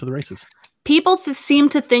you're off to the races. People seem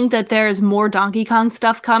to think that there's more Donkey Kong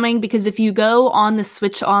stuff coming because if you go on the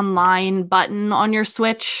Switch Online button on your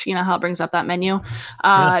Switch, you know how it brings up that menu,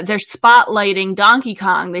 they're spotlighting Donkey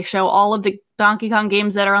Kong. They show all of the Donkey Kong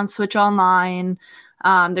games that are on Switch Online.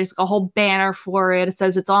 There's a whole banner for it. It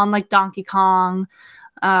says it's on like Donkey Kong.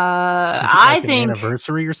 I like think an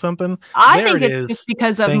anniversary or something. I think it's just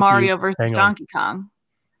because of Mario versus Donkey Kong.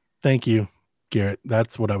 Thank you, Garrett.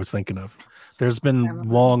 That's what I was thinking of. There's been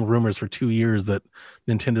long rumors for 2 years that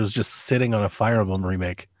Nintendo's just sitting on a Fire Emblem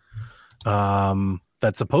remake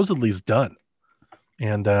that supposedly is done.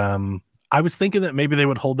 And I was thinking that maybe they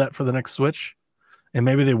would hold that for the next Switch, and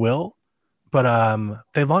maybe they will. But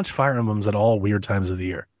they launch Fire Emblems at all weird times of the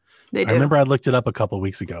year. I remember I looked it up a couple of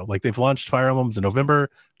weeks ago. Like they've launched Fire Emblems in November,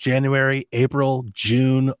 January, April,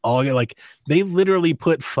 June, August. Like they literally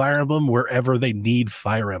put Fire Emblem wherever they need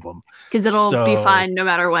Fire Emblem. Because it'll be fine no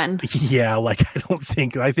matter when. Yeah, like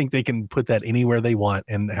I think they can put that anywhere they want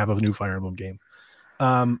and have a new Fire Emblem game.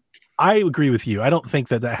 I agree with you. I don't think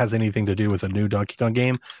that has anything to do with a new Donkey Kong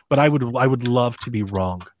game, but I would love to be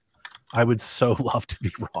wrong. I would so love to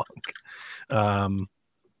be wrong.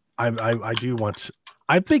 I do want.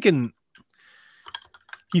 I'm thinking.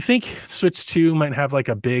 You think Switch 2 might have like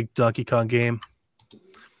a big Donkey Kong game?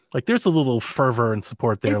 Like, there's a little fervor and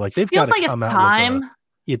support there. Like they've got to come out with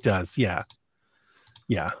it does, yeah.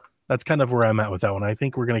 That's kind of where I'm at with that one. I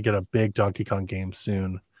think we're gonna get a big Donkey Kong game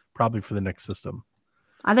soon, probably for the next system.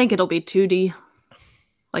 I think it'll be 2D.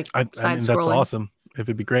 Like I mean, that's awesome. If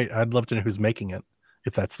it'd be great, I'd love to know who's making it.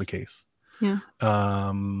 If that's the case, yeah.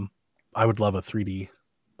 I would love a 3D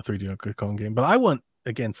Donkey Kong game, but I want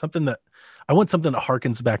something that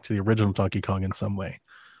harkens back to the original Donkey Kong in some way,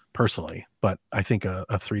 personally. But I think a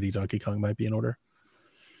 3D Donkey Kong might be in order.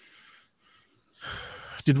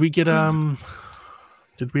 Did we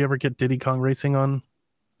ever get Diddy Kong Racing on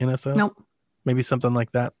NSO? Nope. Maybe something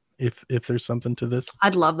like that. If there's something to this,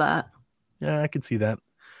 I'd love that. Yeah, I could see that.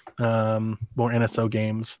 More NSO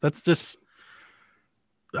games. That's just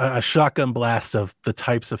a shotgun blast of the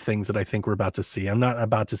types of things that I think we're about to see. I'm not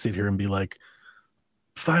about to sit here and be like,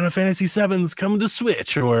 Final Fantasy VII's coming to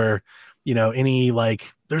Switch, or any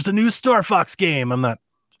like there's a new Star Fox game. I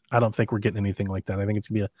don't think we're getting anything like that. I think it's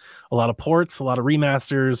gonna be a lot of ports, a lot of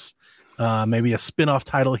remasters, maybe a spin-off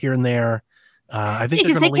title here and there. I think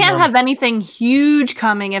because they can't have anything huge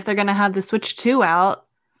coming if they're going to have the Switch 2 out.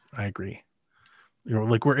 I agree.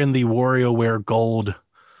 Like we're in the WarioWare Gold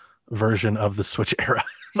version of the Switch era.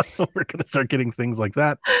 We're going to start getting things like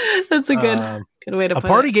that. That's a good way to put it. A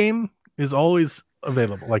party game is always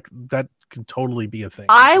available. Like that could totally be a thing.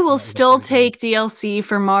 I will still take DLC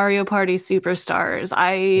for Mario Party Superstars.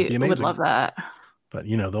 I would love that. But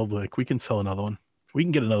they'll be like, we can sell another one. We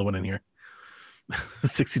can get another one in here.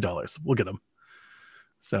 $60. We'll get them.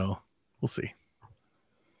 So we'll see.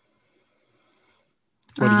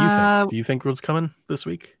 What do you think? Do you think it was coming this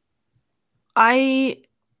week? I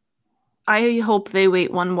hope they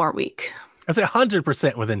wait one more week. I'd say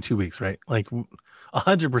 100% within 2 weeks, right? Like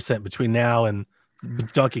 100% between now and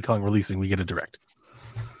Donkey Kong releasing, we get a direct.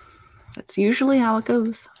 That's usually how it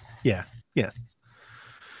goes. Yeah. Yep.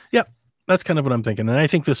 That's kind of what I'm thinking. And I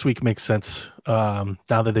think this week makes sense now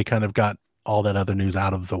that they kind of got all that other news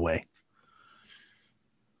out of the way.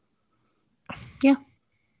 Yeah.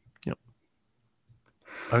 Yep.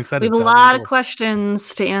 I'm excited. We have a lot of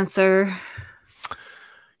questions to answer.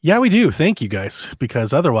 Yeah, we do. Thank you guys,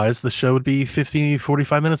 because otherwise the show would be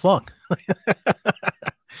 45 minutes long.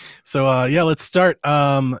 So let's start.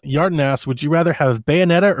 Yarden asks, would you rather have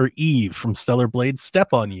Bayonetta or Eve from Stellar Blade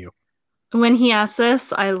step on you? When he asked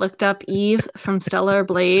this, I looked up Eve from Stellar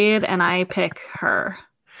Blade and I pick her.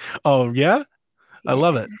 Oh yeah? I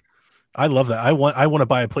love it. I love that. I want to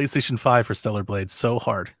buy a PlayStation 5 for Stellar Blade so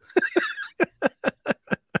hard.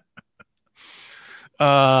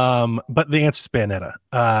 But the answer is Bayonetta.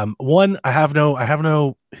 One, I have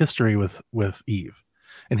no history with Eve.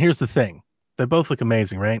 And here's the thing. They both look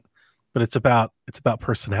amazing, right? But it's about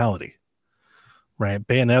personality. Right?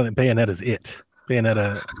 Bayonetta is it.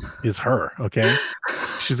 Bayonetta is her, okay?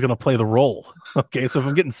 She's gonna play the role. Okay, so if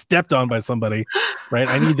I'm getting stepped on by somebody, right,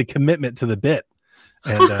 I need the commitment to the bit.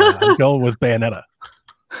 And I'm going with Bayonetta.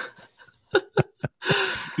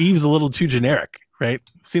 Eve's a little too generic, right?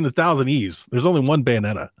 I've seen 1,000 Eves. There's only one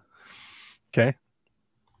Bayonetta. Okay.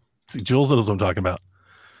 See, Jules knows what I'm talking about.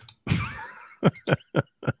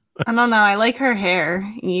 I don't know. I like her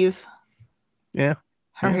hair, Eve. Yeah.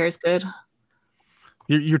 Her hair's good.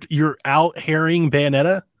 You're out hairing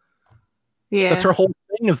Bayonetta? Yeah. That's her whole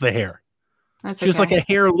thing is the hair. She's like a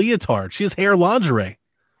hair leotard. She has hair lingerie.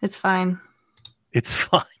 It's fine. It's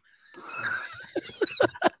fine.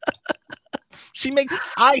 She makes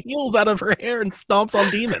high heels out of her hair and stomps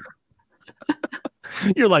on demons.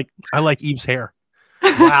 You're like, I like Eve's hair.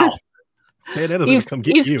 Wow. Bayonetta's gonna come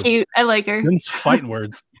get Eve's you. Cute. I like her. Them's fighting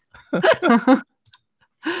words.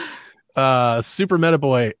 Super Meta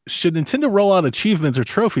Boy, should Nintendo roll out achievements or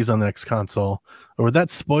trophies on the next console, or would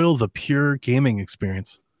that spoil the pure gaming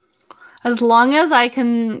experience? As long as I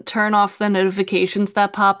can turn off the notifications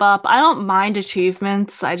that pop up, I don't mind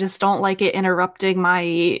achievements. I just don't like it interrupting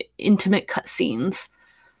my intimate cutscenes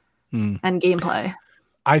and gameplay.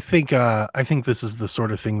 I think this is the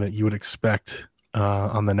sort of thing that you would expect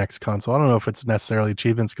on the next console. I don't know if it's necessarily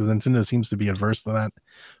achievements because Nintendo seems to be adverse to that,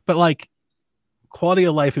 but like quality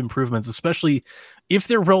of life improvements, especially if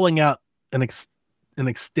they're rolling out an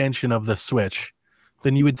extension of the Switch,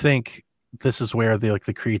 then you would think this is where the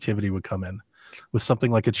creativity would come in with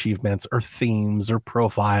something like achievements or themes or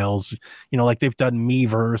profiles, like they've done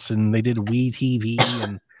Miiverse and they did Wii TV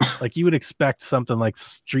and like you would expect something like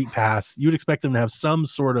Street Pass. You would expect them to have some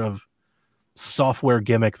sort of software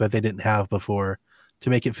gimmick that they didn't have before to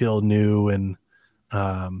make it feel new and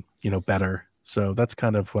better. So that's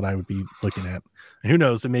kind of what I would be looking at. And who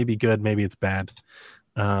knows? It may be good, maybe it's bad.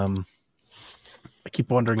 I keep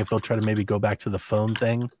wondering if they'll try to maybe go back to the phone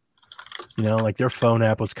thing. Like their phone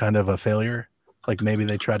app was kind of a failure. Like maybe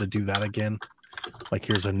they try to do that again. Like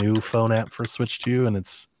here's a new phone app for Switch 2 and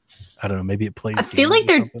it's, I don't know, maybe it plays. I feel like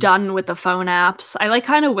they're done with the phone apps. I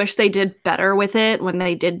kind of wish they did better with it when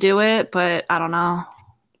they did do it, but I don't know.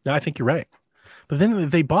 No, I think you're right. But then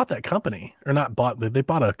they bought that company, or not bought, they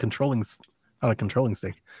bought not a controlling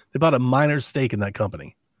stake. They bought a minor stake in that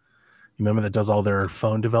company. You remember that does all their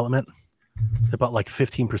phone development? They bought like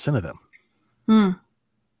 15% of them.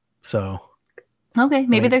 So okay,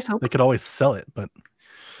 maybe there's hope. They could always sell it, but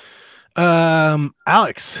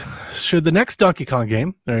Alex, should the next Donkey Kong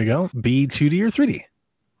game, there you go, be 2D or 3D?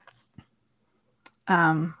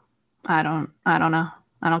 I don't know.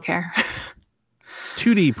 I don't care.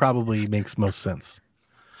 2D probably makes most sense.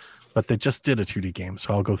 But they just did a 2D game,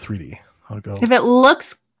 so I'll go 3D. If it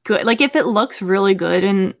looks good, like if it looks really good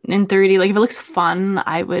in 3D, like if it looks fun,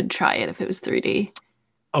 I would try it if it was 3D.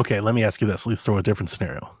 Okay, let me ask you this. Let's throw a different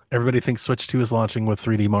scenario. Everybody thinks Switch 2 is launching with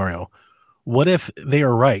 3D Mario. What if they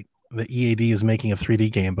are right? The EAD is making a 3D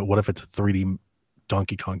game, but what if it's a 3D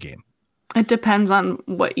Donkey Kong game? It depends on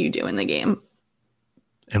what you do in the game.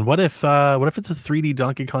 And what if it's a 3D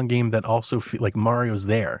Donkey Kong game that also like Mario's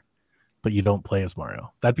there, but you don't play as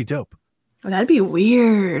Mario? That'd be dope. That'd be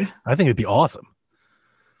weird. I think it'd be awesome.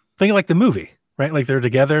 Think of like the movie, right? Like they're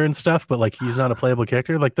together and stuff, but like he's not a playable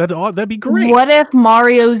character. Like that'd be great. What if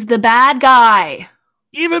Mario's the bad guy?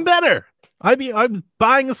 Even better. I'm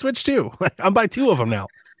buying a Switch too. I'm buying 2 of them now.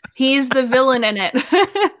 He's the villain in it.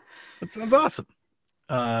 That sounds awesome.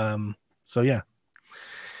 So yeah.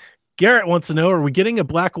 Garrett wants to know, are we getting a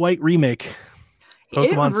black-white remake?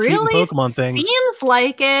 Pokemon's it really Pokemon things. Seems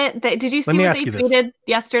like it. Did you see what they tweeted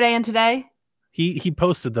yesterday and today? He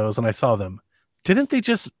posted those and I saw them. Didn't they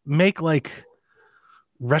just make like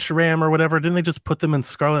Reshiram or whatever? Didn't they just put them in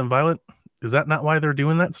Scarlet and Violet? Is that not why they're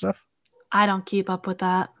doing that stuff? I don't keep up with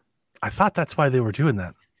that. I thought that's why they were doing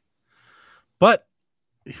that. But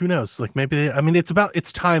who knows? Like maybe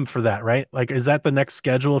it's time for that, right? Like, is that the next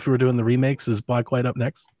schedule if we were doing the remakes? Is Black White up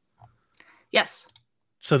next? Yes.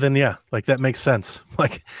 So then, yeah, like that makes sense.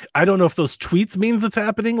 Like, I don't know if those tweets means it's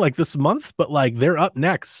happening like this month, but like they're up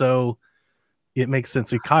next. So it makes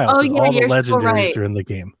sense. Kyle says all the legendaries are in the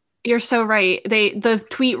game. You're so right. The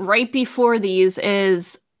tweet right before these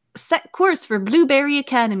is set course for Blueberry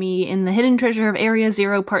Academy in the Hidden Treasure of Area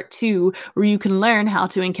 0 Part 2, where you can learn how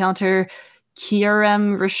to encounter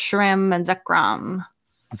Kyurem, Reshiram, and Zekrom.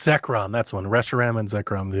 Zekrom, that's one. Reshiram and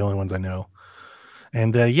Zekrom, the only ones I know.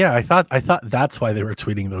 And yeah, I thought that's why they were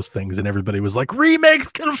tweeting those things, and everybody was like,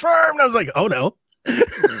 remakes confirmed. I was like, oh no.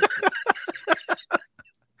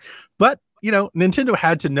 But Nintendo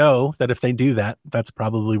had to know that if they do that, that's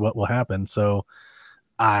probably what will happen. So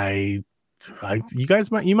you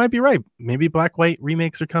might be right. Maybe Black White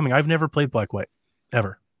remakes are coming. I've never played Black White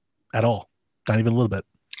ever at all. Not even a little bit.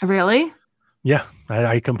 Really? Yeah.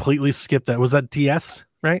 I completely skipped that. Was that DS,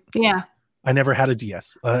 right? Yeah. I never had a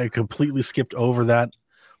DS. I completely skipped over that.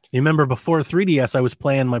 You remember before 3DS, I was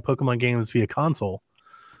playing my Pokemon games via console.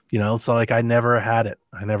 So like I never had it.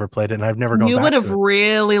 I never played it, and I've never gone back to it. You would have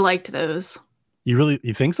really liked those. You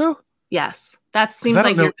think so? Yes. That seems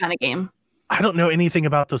like your kind of game. I don't know anything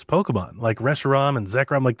about those Pokemon, like Reshiram and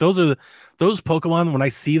Zekrom. Like those Pokemon, when I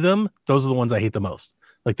see them, those are the ones I hate the most.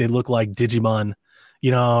 Like they look like Digimon,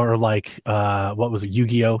 or like what was it,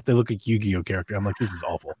 Yu-Gi-Oh? They look like Yu-Gi-Oh character. I'm like, this is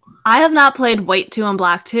awful. I have not played White 2 and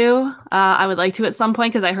Black 2. I would like to at some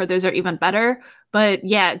point because I heard those are even better. But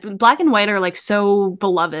yeah, Black and White are like so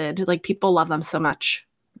beloved. Like people love them so much.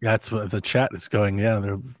 Yeah, that's what the chat is going. Yeah,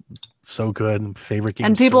 they're so good. Favorite games.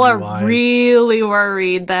 And people are really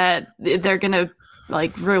worried that they're gonna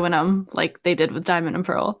like ruin them like they did with Diamond and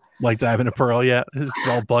Pearl. Like Diamond and Pearl, yeah. It's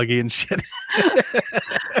all buggy and shit.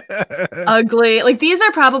 Ugly. Like these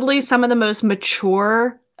are probably some of the most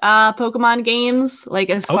mature Pokemon games, like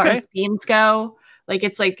as far as themes go. Like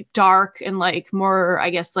it's like dark and like more, I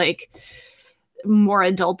guess, like more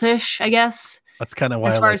adultish, I guess. That's kind of why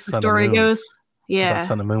as far as the story goes. Yeah.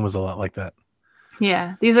 Sun and Moon was a lot like that.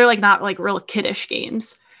 Yeah. These are like not like real kiddish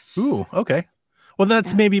games. Ooh, okay. Well,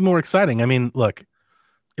 that's maybe more exciting. I mean, look,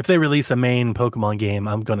 if they release a main Pokemon game,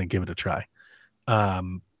 I'm going to give it a try.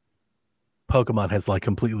 Pokemon has like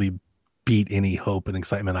completely beat any hope and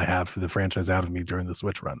excitement I have for the franchise out of me during the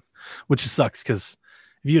Switch run, which sucks because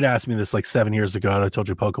if you'd asked me this like 7 years ago, I'd have told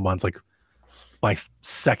you Pokemon's like my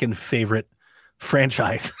second favorite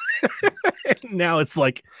franchise. Now it's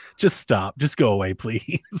like, just stop, just go away,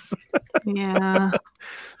 please. Yeah.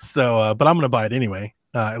 So, but I'm going to buy it anyway.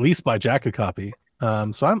 At least buy Jack a copy.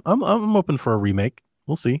 So I'm open for a remake.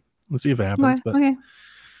 We'll see. Let's see if it happens. Okay.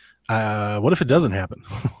 But what if it doesn't happen?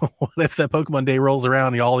 What if that Pokemon Day rolls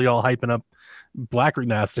around, y'all hyping up Black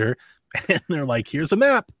Remaster, and they're like, "Here's a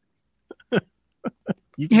map.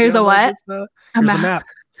 Here's a what? Here's a map.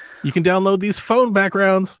 You can download these phone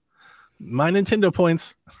backgrounds. My Nintendo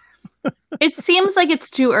points." It seems like it's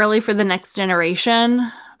too early for the next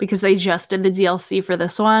generation because they just did the DLC for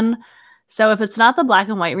this one. So if it's not the Black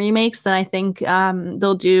and White remakes, then I think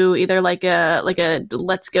they'll do either like a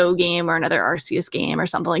Let's Go game or another Arceus game or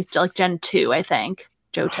something like Gen 2, I think.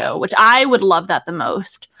 Johto, which I would love that the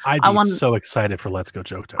most. I'd be so excited for Let's Go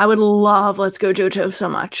Johto. I would love Let's Go Johto so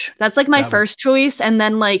much. That's like my first choice, and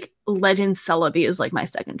then like Legend Celebi is like my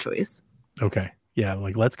second choice. Okay. Yeah,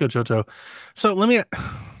 like Let's Go Johto. So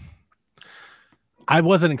I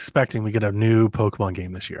wasn't expecting we get a new Pokemon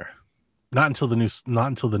game this year. Not until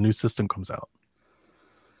the new system comes out.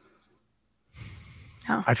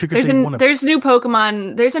 Oh. I figured there's new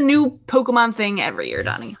Pokemon. There's a new Pokemon thing every year,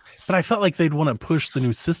 Donnie. But I felt like they'd want to push the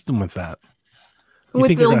new system with that. They'll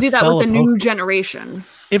do that with the new generation.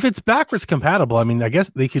 If it's backwards compatible, I mean, I guess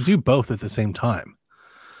they could do both at the same time,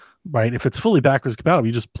 right? If it's fully backwards compatible,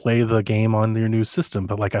 you just play the game on your new system.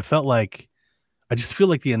 But like, I just feel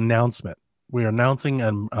like the announcement. We're announcing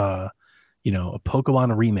a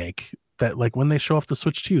Pokemon remake. That like when they show off the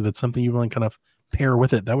Switch 2, that's something you really kind of pair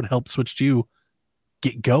with it. That would help Switch 2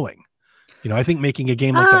 get going. I think making a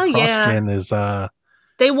game like that cross-gen is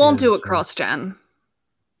they won't do it cross-gen.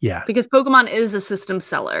 Yeah. Because Pokemon is a system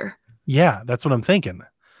seller. Yeah, that's what I'm thinking.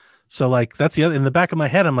 So like that's the other in the back of my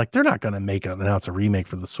head, I'm like, they're not gonna announce a remake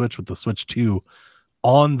for the Switch with the Switch 2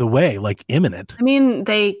 on the way, like imminent. I mean,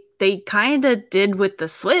 they kind of did with the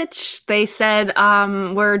Switch. They said,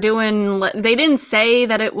 we're doing, they didn't say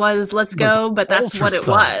that it was Let's Go, but that's what it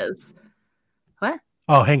was. What?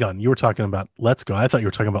 Oh, hang on. You were talking about Let's Go. I thought you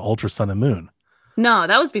were talking about Ultra Sun and Moon. No,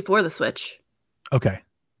 that was before the Switch. Okay.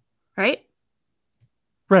 Right?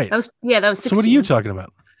 Right. That was 16. So what are you talking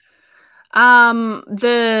about?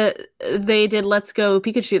 They did Let's Go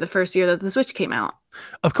Pikachu the first year that the Switch came out.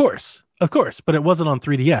 Of course. But it wasn't on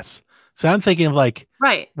 3DS. So I'm thinking of like,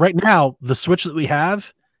 right now, the Switch that we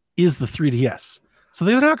have is the 3DS. So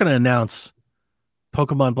they're not going to announce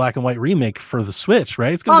Pokemon Black and White remake for the Switch,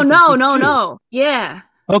 right? It's going no. Yeah.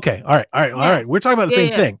 Okay. All right. We're talking about the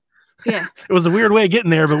same thing. Yeah. It was a weird way of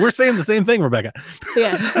getting there, but we're saying the same thing, Rebecca.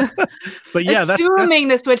 Yeah. But yeah, assuming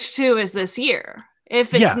the Switch 2 is this year.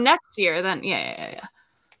 If it's next year, then yeah.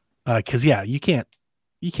 Because you can't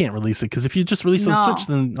release it because if you just release it on Switch,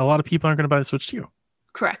 then a lot of people aren't going to buy the Switch 2.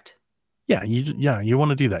 Correct. Yeah, you want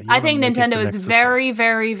to do that. I think Nintendo is very,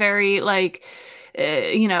 very, very like,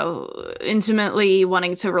 intimately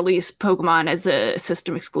wanting to release Pokemon as a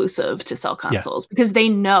system exclusive to sell consoles because they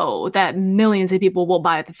know that millions of people will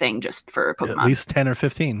buy the thing just for Pokemon. At least 10 or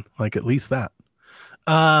 15, like at least that.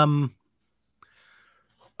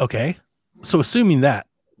 Okay, so assuming that,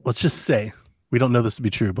 let's just say we don't know this to be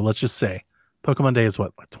true, but let's just say Pokemon Day is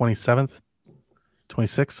what, 27th,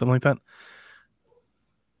 26th, something like that.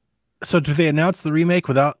 So do they announce the remake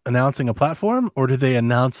without announcing a platform, or do they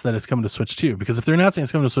announce that it's coming to Switch 2? Because if they're announcing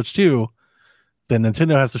it's coming to Switch 2, then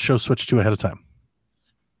Nintendo has to show Switch 2 ahead of time.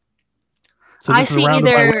 So this is a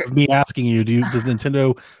roundabout way of me asking you, does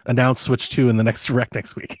Nintendo announce Switch 2 in the next Direct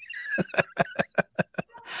next week?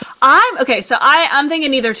 I'm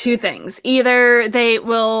thinking either two things. Either they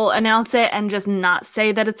will announce it and just not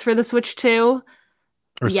say that it's for the Switch 2.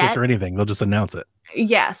 Or Switch or anything. They'll just announce it.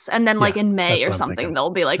 Yes, and then like in May or something, they'll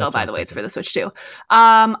be like, "Oh, by the way, it's for the Switch 2."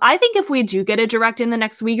 I think if we do get a Direct in the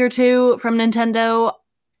next week or two from Nintendo,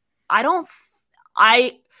 I'm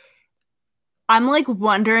like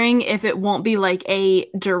wondering if it won't be like a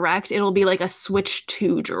Direct; it'll be like a Switch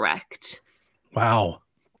 2 Direct. Wow,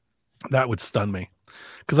 that would stun me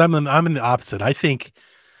because I'm in the opposite.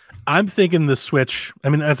 I'm thinking the Switch. I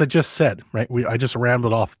mean, as I just said, right? I just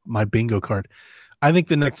rambled off my bingo card. I think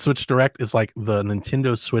the next Switch Direct is like the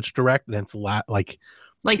Nintendo Switch Direct, and it's like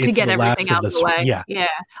it's to get everything out of the way. Yeah, yeah.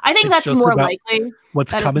 I think it's that's more likely.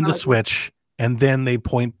 What's coming to Switch, and then they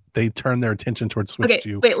turn their attention towards Switch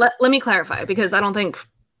 2. Wait, let me clarify because I don't think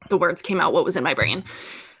the words came out what was in my brain.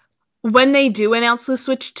 When they do announce the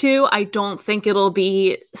Switch 2, I don't think it'll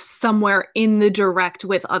be somewhere in the Direct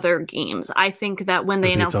with other games. I think that when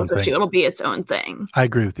they announce the Switch 2, it'll be its own thing. I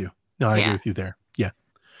agree with you. No, I agree with you there. Yeah.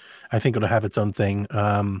 I think it'll have its own thing.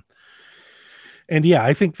 And yeah,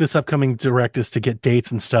 I think this upcoming Direct is to get dates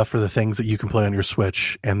and stuff for the things that you can play on your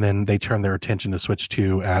Switch, and then they turn their attention to Switch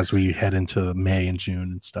 2 as we head into May and June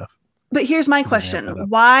and stuff. But here's my question.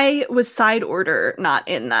 Why was Side Order not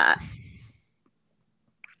in that?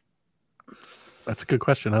 That's a good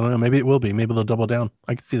question. I don't know. Maybe it will be. Maybe they'll double down.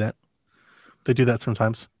 I can see that. They do that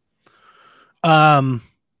sometimes. But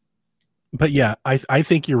yeah, I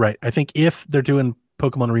think you're right. I think if they're doing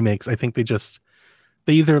Pokemon remakes, I think they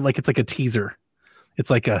either like it's like a teaser. It's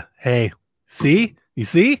like a, hey, you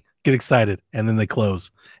see, get excited, and then they close,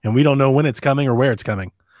 and we don't know when it's coming or where it's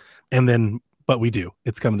coming, but we do.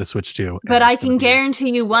 It's coming to Switch 2. But I can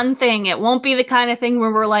guarantee you one thing: it won't be the kind of thing where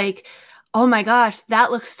we're like, oh my gosh,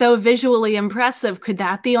 that looks so visually impressive. Could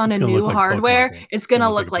that be on a new hardware? It's gonna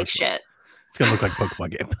look like shit. It's gonna look like a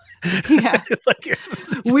Pokemon game. Yeah.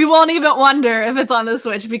 We won't even wonder if it's on the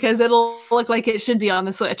Switch because it'll look like it should be on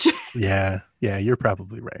the Switch. Yeah, you're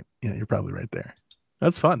probably right. Yeah, you're probably right there.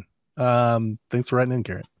 That's fun. Thanks for writing in,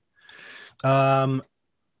 Garrett.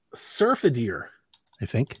 Surfadeer, I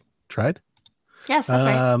think. Tried? Yes, that's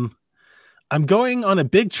right. I'm going on a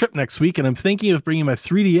big trip next week, and I'm thinking of bringing my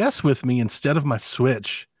 3DS with me instead of my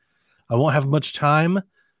Switch. I won't have much time,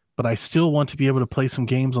 but I still want to be able to play some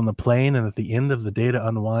games on the plane and at the end of the day to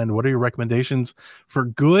unwind. What are your recommendations for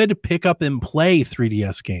good pick up and play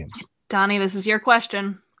 3DS games? Donnie, this is your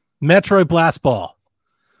question. Metroid Blast Ball.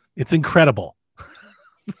 It's incredible.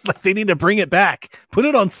 Like they need to bring it back. Put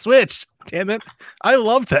it on Switch. Damn it. I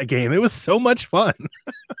loved that game. It was so much fun.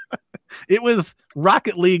 It was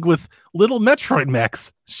Rocket League with little Metroid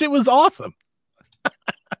mechs. Shit was awesome.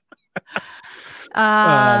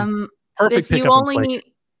 Perfect pickup and play.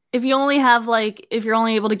 If you're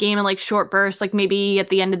only able to game in like short bursts, like maybe at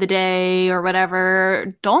the end of the day or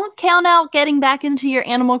whatever, don't count out getting back into your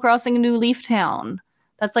Animal Crossing New Leaf Town.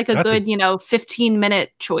 That's like a good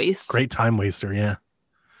 15-minute choice. Great time waster, yeah.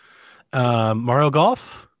 Mario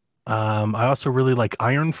Golf. I also really like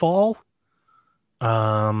Ironfall.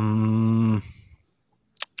 I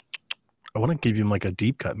want to give him like a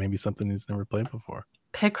deep cut, maybe something he's never played before.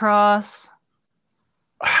 Picross.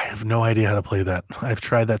 I have no idea how to play that. I've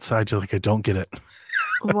tried that side, I don't get it.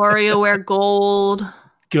 WarioWare Gold.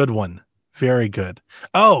 Good one. Very good.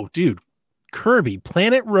 Oh, dude. Kirby,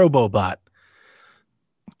 Planet Robobot.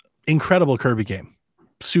 Incredible Kirby game.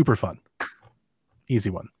 Super fun.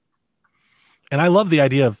 Easy one. And I love the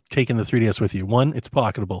idea of taking the 3DS with you. 1, it's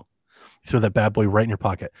pocketable. You throw that bad boy right in your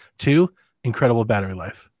pocket. 2, incredible battery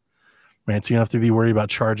life. Right? So you don't have to be worried about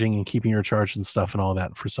charging and keeping your charge and stuff and all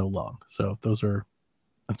that for so long. So that's an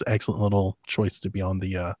excellent little choice to be on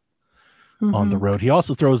the on the road. He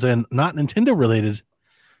also throws in, not Nintendo related,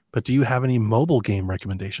 but do you have any mobile game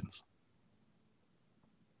recommendations?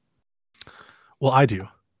 Well, I do.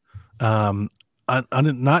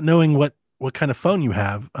 Not knowing what kind of phone you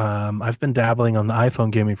have, I've been dabbling on the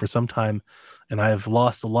iPhone gaming for some time, and I've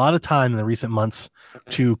lost a lot of time in the recent months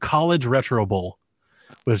to College Retro Bowl,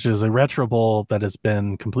 which is a retro bowl that has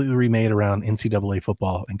been completely remade around NCAA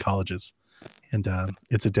football in colleges. And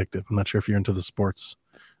it's addictive. I'm not sure if you're into the sports,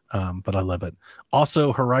 but I love it.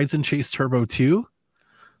 Also, Horizon Chase Turbo 2,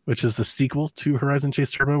 which is the sequel to Horizon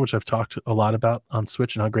Chase Turbo, which I've talked a lot about on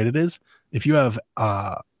Switch and how great it is. If you have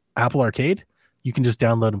Apple Arcade, you can just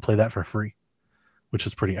download and play that for free, which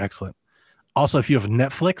is pretty excellent. Also, if you have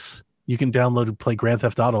Netflix, you can download and play Grand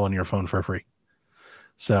Theft Auto on your phone for free.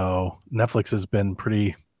 So Netflix has been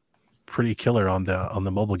pretty killer on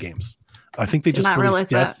the mobile games. I think they just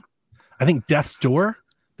released I think Death's Door.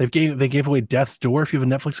 They gave away Death's Door. If you have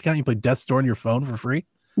a Netflix account, you play Death's Door on your phone for free.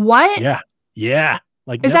 What? Yeah.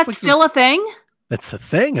 Like, is Netflix that still a thing? That's a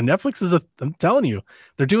thing. And Netflix is I'm telling you,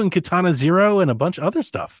 they're doing Katana Zero and a bunch of other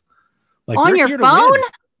stuff. Like, on your phone?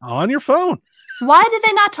 On your phone. Why did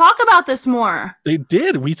they not talk about this more? They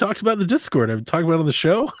did. We talked about the Discord. I've talked about it on the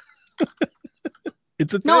show.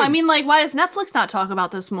 It's a thing. No, I mean, like, why does Netflix not talk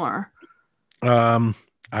about this more? I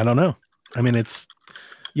don't know. I mean,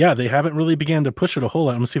 they haven't really began to push it a whole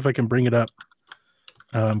lot. I'm gonna see if I can bring it up.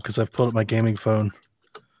 because I've pulled up my gaming phone.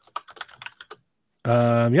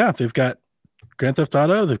 Yeah, they've got Grand Theft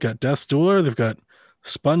Auto, they've got Death's Door, they've got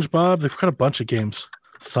SpongeBob, they've got a bunch of games.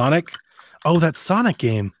 Sonic. Oh, that Sonic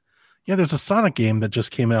game. Yeah, there's a Sonic game that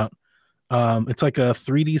just came out. It's like a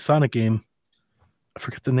 3D Sonic game. I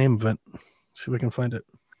forget the name of it. See if I can find it.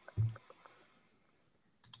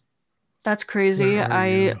 That's crazy.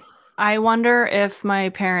 I wonder if my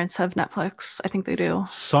parents have Netflix. I think they do.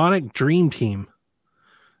 Sonic Dream Team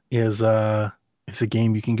is a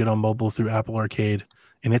game you can get on mobile through Apple Arcade,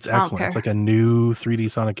 and it's excellent. It's like a new 3D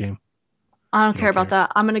Sonic game. I don't care about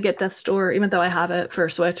that. I'm gonna get Death's Door, even though I have it for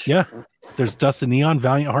Switch. Yeah, there's Dust and Neon,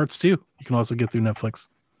 Valiant Hearts too. You can also get through Netflix.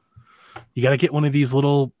 You gotta get one of these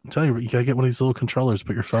little. I'm telling you, you gotta get one of these little controllers.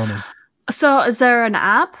 Put your phone in. So, is there an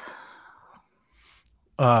app?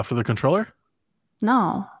 For the controller?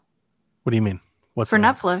 No. What do you mean? What's for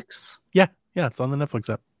Netflix? Yeah, it's on the Netflix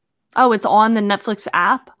app. Oh, it's on the Netflix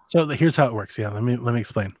app? So here's how it works. Yeah, let me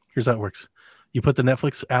explain. Here's how it works. You put the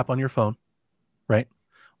Netflix app on your phone, right?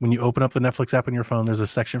 When you open up the Netflix app on your phone, there's a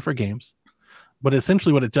section for games. But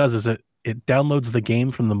essentially what it does is it downloads the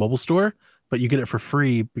game from the mobile store, but you get it for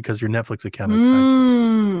free because your Netflix account is tied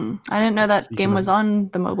to it. I didn't know that game was on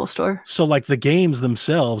the mobile store. So like the games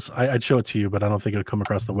themselves, I'd show it to you, but I don't think it'll come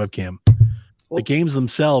across the webcam. Oops. The games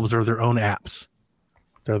themselves are their own apps.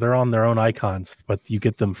 They're on their own icons, but you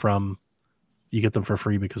get them for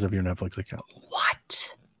free because of your Netflix account.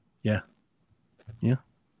 What? Yeah.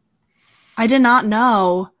 I did not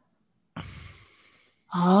know.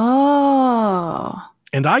 Oh.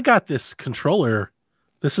 And I got this controller.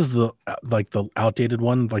 This is the outdated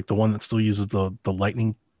one, like the one that still uses the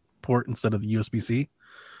lightning port instead of the USB-C.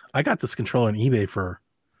 I got this controller on eBay for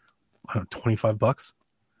 $25.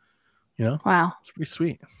 Wow, it's pretty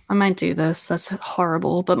sweet. I might do this. That's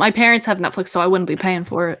horrible, but my parents have Netflix, so I wouldn't be paying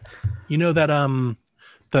for it. You know that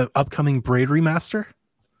the upcoming Braid remaster?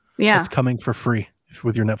 Yeah, it's coming for free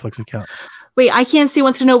with your Netflix account. Wait, I can't see.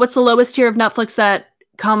 Wants to know what's the lowest tier of Netflix that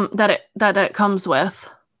it comes with.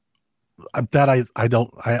 I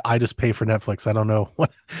just pay for Netflix. I don't know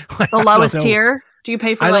what the lowest tier. Do you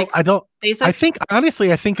pay for basic? I think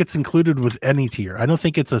honestly, I think it's included with any tier. I don't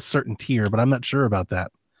think it's a certain tier, but I'm not sure about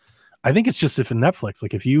that. I think it's just if in Netflix,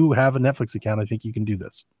 like if you have a Netflix account, I think you can do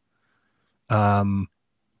this.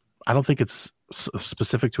 I don't think it's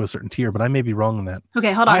specific to a certain tier, but I may be wrong on that.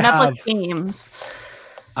 Okay, hold on. Netflix games.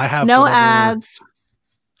 I have no ads.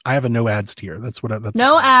 I have a no ads tier. That's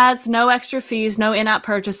no ads, no extra fees, no in-app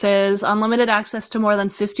purchases, unlimited access to more than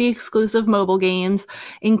 50 exclusive mobile games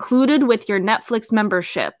included with your Netflix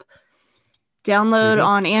membership. Download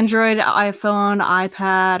on Android, iPhone,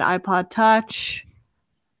 iPad, iPod Touch.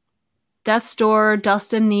 Death's Door,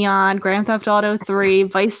 Dust and Neon, Grand Theft Auto 3,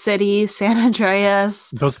 Vice City, San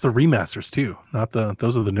Andreas. Those are the remasters too,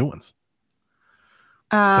 those are the new ones.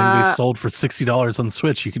 Thing they sold for $60 on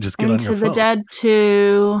Switch, you could just get on your phone. Into the Dead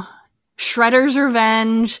 2, Shredder's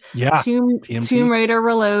Revenge, Tomb Raider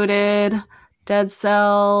Reloaded, Dead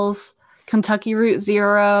Cells, Kentucky Route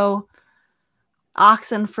Zero,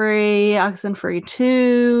 Oxenfree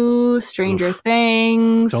 2, Stranger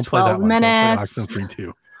Things, Don't play 12 that one. minutes. Don't play Oxenfree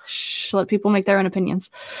 2. Let people make their own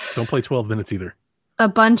opinions. Don't play 12 minutes either. A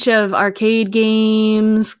bunch of arcade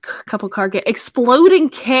games, couple card games. Exploding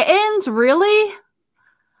Kittens? Really?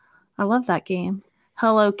 I love that game.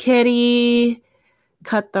 Hello Kitty,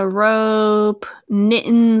 Cut the Rope,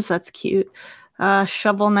 Mittens, that's cute.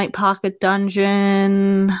 Shovel Knight Pocket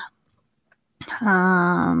Dungeon,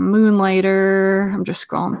 Moonlighter. I'm just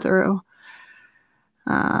scrolling through.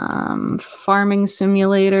 Farming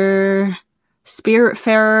Simulator,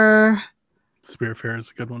 Spiritfarer. Spiritfarer is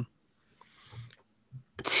a good one.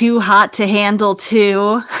 Too Hot to Handle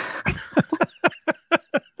 2.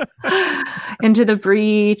 Into the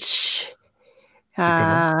Breach. So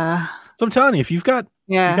I'm telling you, if you've got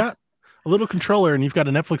a little controller and you've got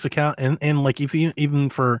a Netflix account and like if you,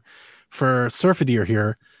 even for Surfadeer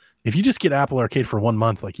here, if you just get Apple Arcade for 1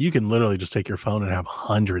 month, like you can literally just take your phone and have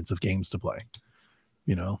hundreds of games to play.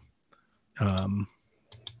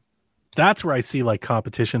 That's where I see like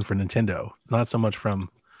competition for Nintendo, not so much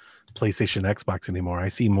from PlayStation, Xbox anymore. I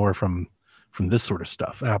see more from this sort of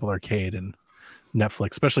stuff, Apple Arcade and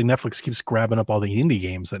Netflix. Especially Netflix keeps grabbing up all the indie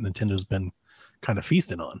games that Nintendo's been kind of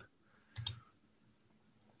feasting on.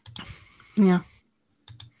 Yeah.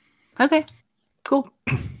 Okay. Cool.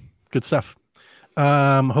 Good stuff.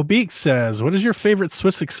 Hobik says, what is your favorite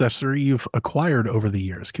Swiss accessory you've acquired over the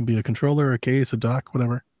years? Can be a controller, a case, a dock,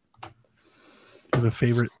 whatever. Do you have a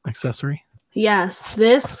favorite accessory? Yes,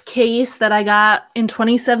 this case that I got in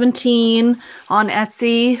 2017 on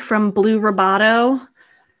Etsy from Blue Roboto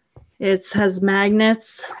It has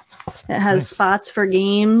magnets. It has spots for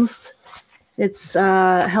games. It's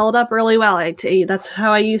held up really well. That's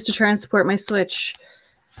how I used to transport my Switch.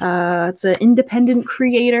 It's an independent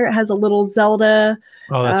creator. It has a little Zelda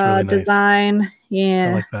really design. Nice. Yeah,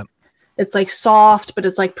 I like that. It's like soft, but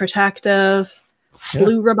it's like protective. Yeah.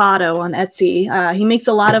 Blue Roboto on Etsy. He makes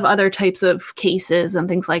a lot of other types of cases and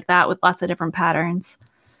things like that with lots of different patterns.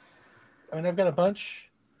 I mean, I've got a bunch.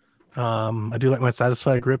 I do like my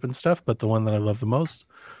Satisfy grip and stuff, but the one that I love the most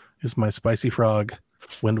is my Spicy Frog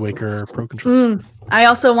Wind Waker Pro Controller. I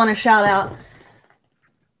also want to shout out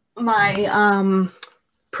my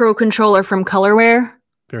Pro Controller from Colorware.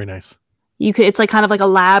 Very nice. It's like kind of like a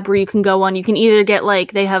lab where you can go on. You can either get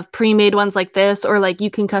like they have pre-made ones like this, or like you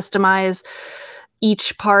can customize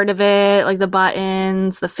each part of it, like the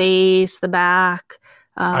buttons, the face, the back.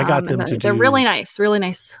 I got them to do. They're really nice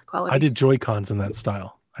quality. I did Joy-Cons in that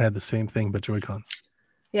style. I had the same thing, but Joy-Cons.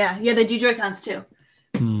 Yeah, they do Joy-Cons too.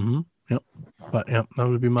 Mm-hmm. Yep. But yeah, that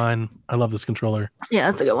would be mine. I love this controller. Yeah,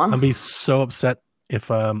 that's a good one. I'd be so upset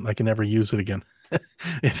if I can never use it again.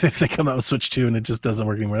 if they come out with Switch 2 and it just doesn't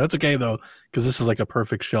work anymore. That's okay though, because this is like a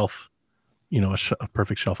perfect shelf, a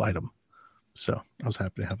perfect shelf item. So I was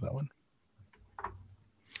happy to have that one.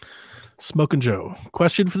 Smoke and Joe.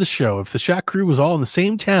 Question for the show. If the Shack crew was all in the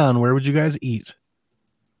same town, where would you guys eat?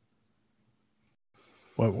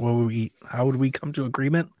 What would we eat? How would we come to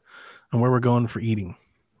agreement on where we're going for eating?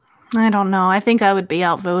 I don't know. I think I would be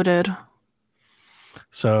outvoted.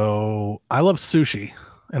 So I love sushi,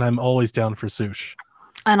 and I'm always down for sushi.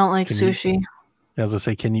 I don't like sushi. As I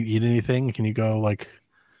say, can you eat anything? Can you go like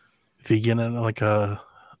vegan in like a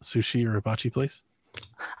sushi or hibachi place?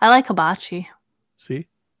 I like hibachi. See?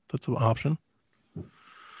 That's an option.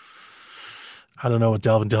 I don't know what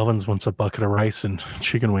Delvin's wants a bucket of rice and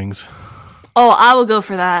chicken wings. Oh, I will go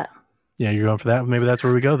for that. Yeah, you're going for that? Maybe that's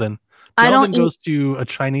where we go then. Delvin goes to a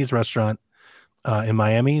Chinese restaurant in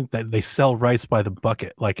Miami that they sell rice by the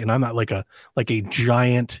bucket. And I'm not like a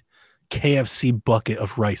giant KFC bucket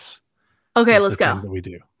of rice. Okay, let's go. That we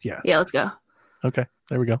do. Yeah. Yeah, let's go. Okay,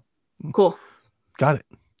 there we go. Cool. Got it.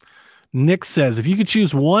 Nick says, if you could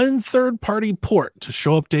choose one third-party port to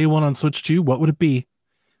show up day one on Switch 2, what would it be?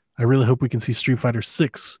 I really hope we can see Street Fighter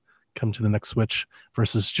 6 come to the next Switch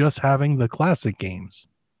versus just having the classic games.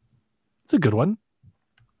 It's a good one.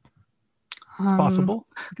 It's possible.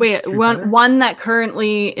 Wait, one that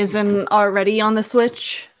currently isn't already on the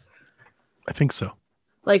Switch? I think so.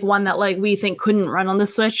 Like one that we think couldn't run on the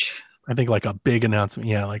Switch? I think like a big announcement.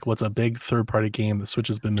 Yeah, like what's a big third-party game the Switch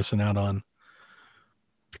has been missing out on?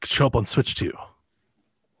 It could show up on Switch 2.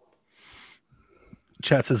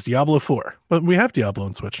 Chat says Diablo 4. But we have Diablo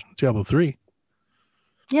on Switch. Diablo 3.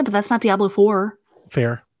 Yeah, but that's not Diablo 4.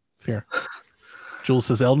 Fair. Jules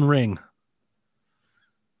says Elden Ring.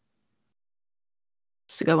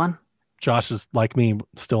 It's a good one. Josh is like me,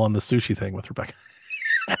 still on the sushi thing with Rebecca.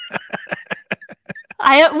 Wait.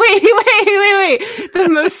 The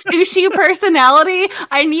most sushi personality?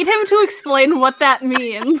 I need him to explain what that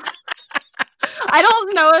means. I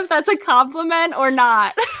don't know if that's a compliment or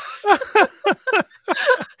not.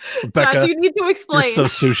 Rebecca, Josh, you need to explain. You're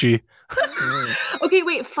so sushi. Okay,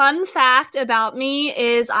 wait. Fun fact about me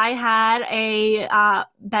is I had a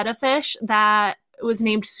betta fish that was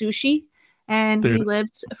named Sushi, and he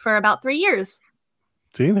lived for about 3 years.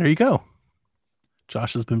 See, there you go.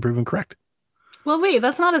 Josh has been proven correct. Well, wait,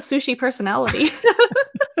 that's not a sushi personality.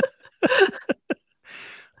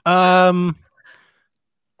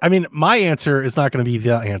 I mean, my answer is not going to be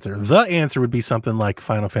the answer. The answer would be something like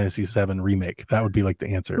Final Fantasy VII Remake. That would be like the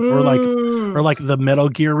answer. Or like the Metal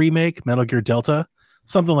Gear remake, Metal Gear Delta.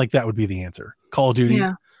 Something like that would be the answer. Call of Duty.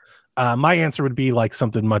 Yeah. My answer would be like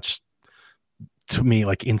something much, to me,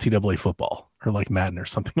 like NCAA football or like Madden or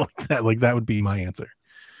something like that. Like that would be my answer.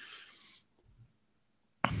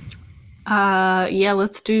 Yeah,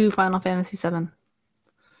 let's do Final Fantasy VII.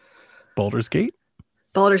 Baldur's Gate?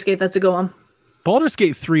 Baldur's Gate, that's a good one. Baldur's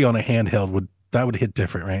Gate 3 on a handheld would hit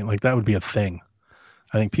different, right? Like that would be a thing.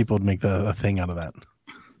 I think people would make a thing out of that.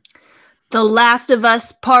 The Last of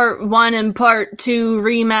Us Part 1 and Part 2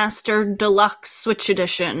 Remastered Deluxe Switch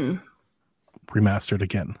Edition. Remastered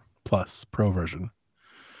again, plus Pro version.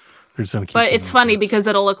 They're just gonna keep. But it's funny because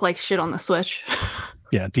it'll look like shit on the Switch.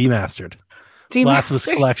 Yeah, demastered. Last of Us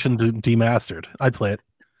Collection demastered. I'd play it.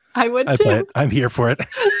 I would too. I'd play it. I'm here for it.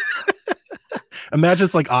 Imagine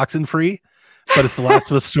it's like Oxenfree, but it's the Last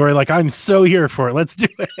of Us story. Like, I'm so here for it. Let's do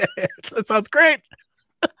it. That sounds great.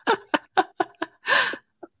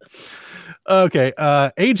 Okay.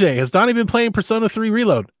 AJ, has Donnie been playing Persona 3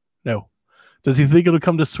 Reload? No. Does he think it'll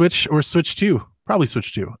come to Switch or Switch 2? Probably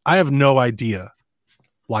Switch 2. I have no idea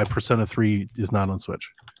why Persona 3 is not on Switch.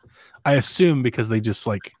 I assume because they just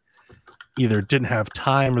like either didn't have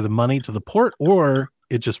time or the money to the port, or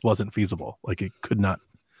it just wasn't feasible. Like it could not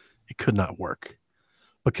work.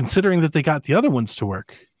 But considering that they got the other ones to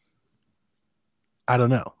work, I don't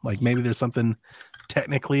know. Like maybe there's something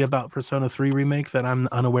technically about Persona 3 remake that I'm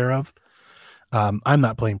unaware of. I'm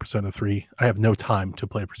not playing Persona 3. I have no time to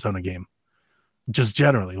play a Persona game. Just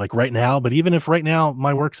generally, like right now. But even if right now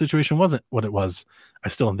my work situation wasn't what it was, I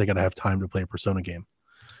still don't think I'd have time to play a Persona game.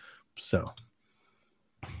 So,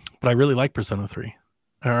 but I really like Persona 3.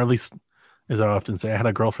 Or at least, as I often say, I had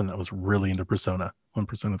a girlfriend that was really into Persona when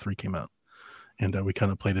Persona 3 came out. And we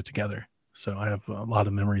kind of played it together. So I have a lot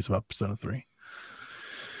of memories about Persona 3.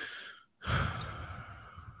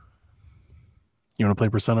 You want to play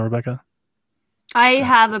Persona, Rebecca? I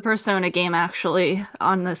have a Persona game actually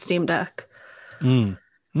on the Steam Deck. I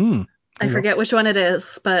forget which one it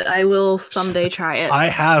is, but I will someday try it. I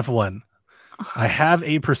have one. I have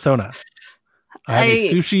a Persona. I have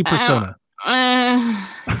a sushi Persona.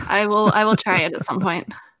 I will try it at some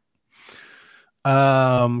point.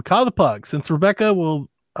 Call the Pug. Since Rebecca will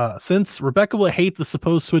hate the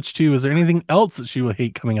supposed Switch 2, is there anything else that she will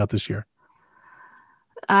hate coming out this year?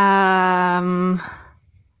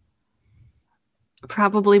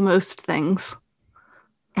 Probably most things.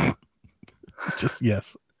 Just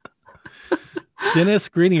yes. Dennis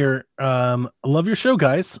Greenier, love your show,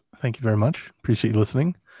 guys. Thank you very much. Appreciate you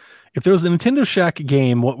listening. If there was a Nintendo Shack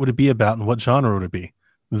game, what would it be about and what genre would it be?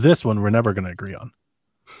 This one we're never going to agree on.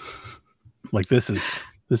 Like this is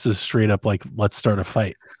straight up like let's start a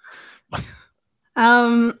fight.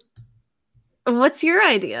 What's your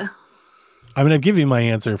idea? I'm going to give you my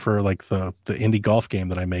answer for like the indie golf game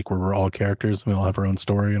that I make where we're all characters and we all have our own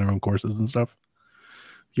story and our own courses and stuff.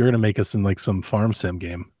 You're going to make us in like some farm sim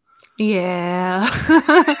game. Yeah.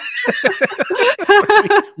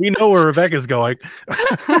 We know where Rebecca's going.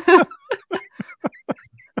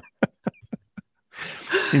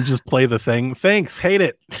 You just play the thing. Thanks. Hate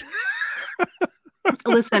it.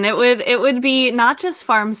 Listen, it would be not just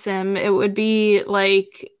farm sim. It would be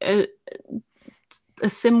like a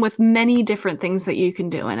sim with many different things that you can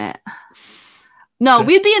do in it. No, okay.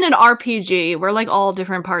 We'd be in an RPG. We're like all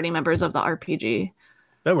different party members of the RPG.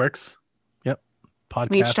 That works. Yep. Podcast.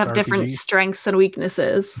 We each have RPG. different strengths and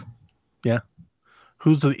weaknesses. Yeah.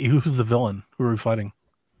 Who's the villain? Who are we fighting?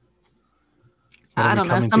 I don't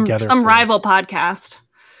know. Some rival podcast.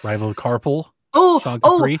 Rival Carpool.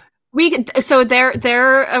 So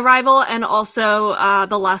they're a rival, and also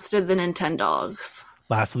the Last of the Nintendogs.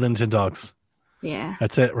 Last of the Nintendogs. Yeah.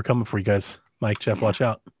 That's it. We're coming for you guys. Mike, Jeff, watch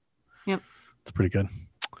out. Yep. It's pretty good.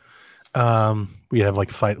 We have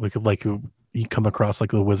like fight. We could like you come across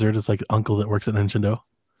like the wizard is like uncle that works at Nintendo.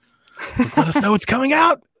 Like, let us know it's coming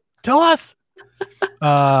out. Tell us.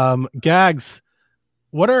 Gags.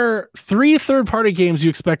 What are 3 third-party games you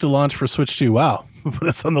expect to launch for Switch 2? Wow. Put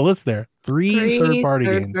us on the list there. 3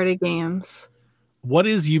 third-party games. What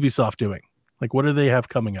is Ubisoft doing? Like, what do they have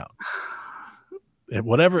coming out?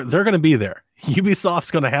 Whatever, they're going to be there.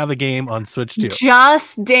 Ubisoft's going to have a game on Switch 2.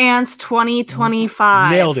 Just Dance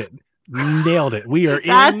 2025. Nailed it. We are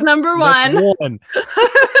That's number one. That's one.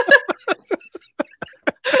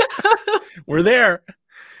 We're there.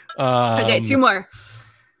 Okay, 2 more.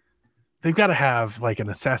 They've got to have like an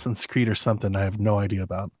Assassin's Creed or something. I have no idea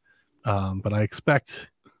about. But I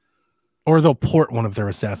expect, or they'll port one of their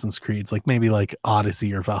Assassin's Creeds, like maybe like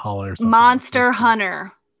Odyssey or Valhalla or something. Monster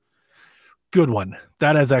Hunter. Good one.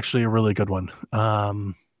 That is actually a really good one.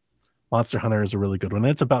 Monster Hunter is a really good one.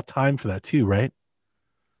 And it's about time for that too, right?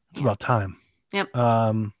 It's about time. Yep.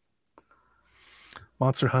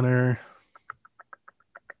 Monster Hunter.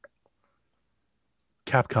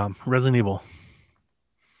 Capcom. Resident Evil.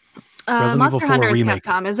 Monster Hunter is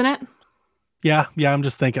Capcom, isn't it? Yeah. I'm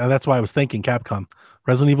just thinking. That's why I was thinking Capcom.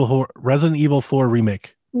 Resident Evil 4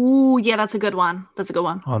 remake. Ooh, yeah, that's a good one.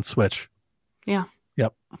 On Switch. Yeah.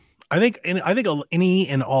 Yep. I think any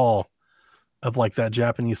and all of like that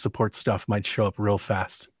Japanese support stuff might show up real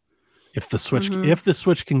fast if the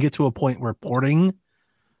Switch can get to a point where porting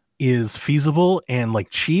is feasible and like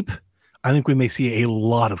cheap. I think we may see a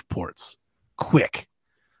lot of ports quick.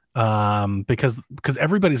 Because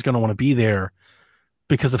everybody's going to want to be there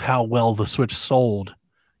because of how well the Switch sold.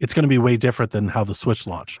 It's going to be way different than how the Switch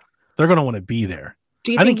launched. They're going to want to be there.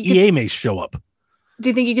 I think EA may show up. Do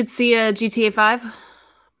you think you could see a GTA 5?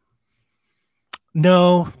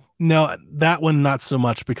 No, that one not so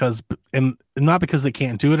much and not because they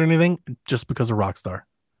can't do it or anything, just because of Rockstar.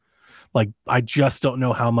 Like, I just don't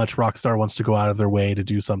know how much Rockstar wants to go out of their way to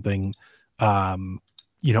do something at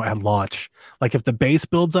launch. Like if the base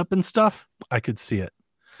builds up and stuff, I could see it.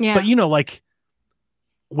 Yeah. But like,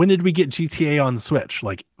 when did we get GTA on Switch?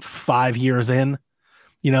 Like 5 years in?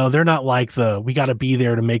 They're not like we got to be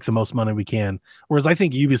there to make the most money we can. Whereas I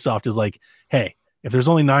think Ubisoft is like, hey, if there's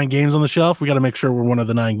only 9 games on the shelf, we got to make sure we're one of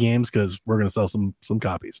the 9 games because we're going to sell some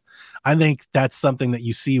copies. I think that's something that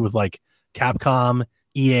you see with like Capcom,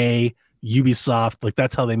 EA, Ubisoft. Like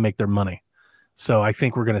that's how they make their money. So I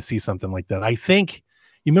think we're going to see something like that. I think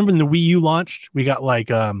you remember when the Wii U launched, we got like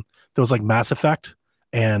there was like Mass Effect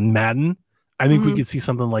and Madden. I think we could see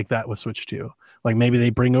something like that with Switch 2. Like maybe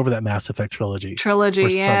they bring over that Mass Effect trilogy, or something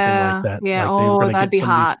like that. Yeah. Like That'd be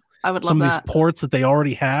hot. I would love some of that. these ports that they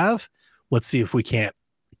already have. Let's see if we can't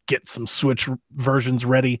get some Switch versions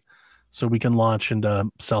ready so we can launch and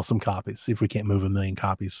sell some copies. See if we can't move 1 million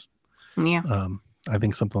copies. Yeah. I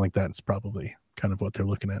think something like that is probably kind of what they're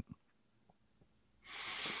looking at.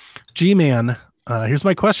 G-Man, here's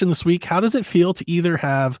my question this week. How does it feel to either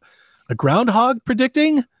have a groundhog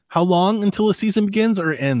predicting how long until the season begins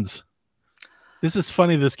or ends? This is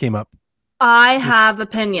funny. This came up. I have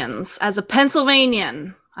opinions. As a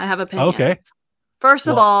Pennsylvanian, I have opinions. Okay. First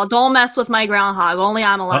of all, don't mess with my groundhog. Only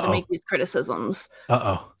I'm allowed to make these criticisms.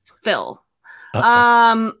 It's Phil.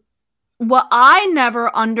 What I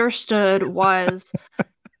never understood was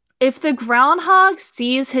if the groundhog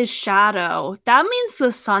sees his shadow, that means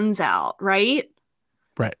the sun's out, right?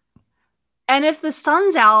 Right. And if the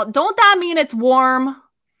sun's out, don't that mean it's warm?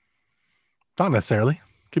 Not necessarily.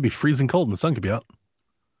 It could be freezing cold and the sun could be out.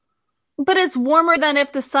 But it's warmer than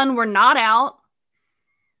if the sun were not out.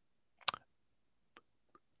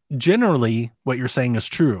 Generally, what you're saying is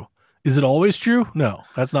true. Is it always true? No,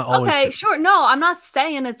 that's not always true. Sure. No, I'm not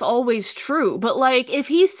saying it's always true. But like if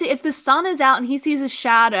the sun is out and he sees his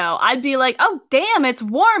shadow, I'd be like, oh, damn, it's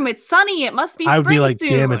warm. It's sunny. It must be spring I would be like, soon.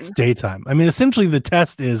 damn, it's daytime. I mean, essentially the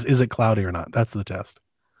test is it cloudy or not? That's the test.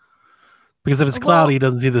 Because if it's cloudy, he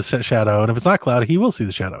doesn't see the shadow. And if it's not cloudy, he will see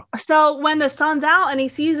the shadow. So when the sun's out and he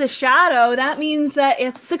sees a shadow, that means that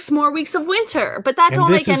it's 6 more weeks of winter. But that don't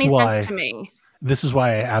make any sense to me. This is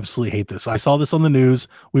why I absolutely hate this. I saw this on the news.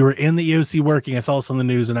 We were in the EOC working. I saw this on the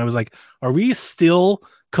news and I was like, are we still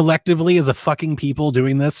collectively as a fucking people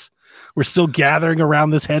doing this? We're still gathering around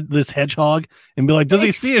this hedgehog and be like, does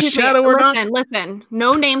he see a shadow or not? Listen,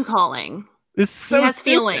 no name calling. It's so he has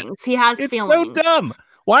stupid. Feelings. He has it's feelings. So dumb.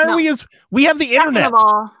 Why are we have the internet? Second of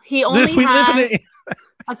all, he only has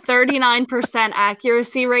a 39%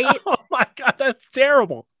 accuracy rate. Oh my God, that's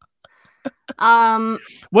terrible.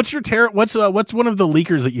 What's one of the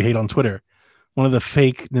leakers that you hate on Twitter? One of the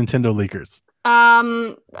fake Nintendo leakers.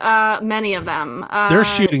 Many of them. They're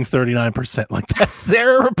shooting 39%. Like that's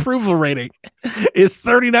their approval rating is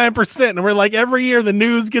 39%. And we're like, every year the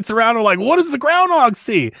news gets around. We're like, what does the groundhog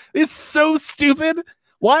see? It's so stupid.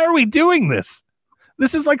 Why are we doing this?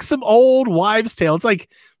 This is like some old wives' tale. It's like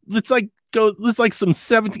some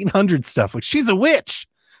 1700 stuff. Like she's a witch.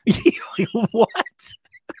 Like, what?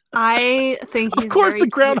 I think of course the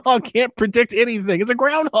groundhog can't predict anything. It's a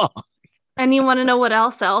groundhog. And you want to know what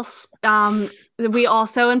else? We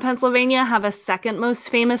also in Pennsylvania have a second most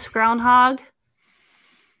famous groundhog.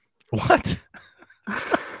 What?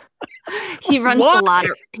 He runs the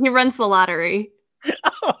lottery. He runs the lottery.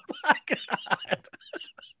 Oh my God.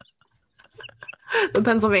 The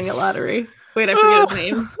Pennsylvania Lottery. Wait, I forget his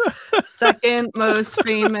name. Second most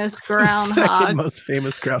famous groundhog. Second most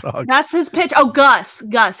famous groundhog. That's his pitch. Oh, Gus.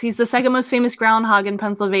 He's the second most famous groundhog in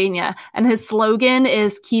Pennsylvania. And his slogan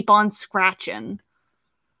is keep on scratching.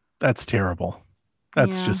 That's terrible.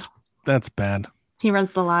 That's bad. He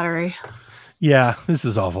runs the lottery. Yeah, this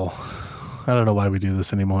is awful. I don't know why we do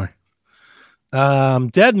this anymore.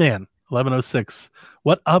 Deadman 1106.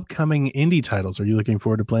 What upcoming indie titles are you looking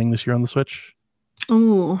forward to playing this year on the Switch?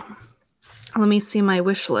 Ooh. Let me see my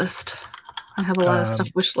wish list. I have a lot of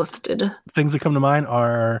stuff wish listed. Things that come to mind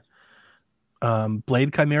are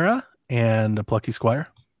Blade Chimera and Plucky Squire.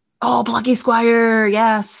 Oh, Plucky Squire,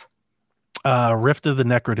 yes. Rift of the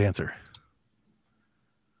Necrodancer.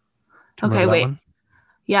 Okay, wait. One?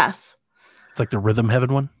 Yes. It's like the Rhythm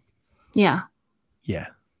Heaven one? Yeah. Yeah,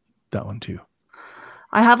 that one too.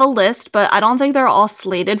 I have a list, but I don't think they're all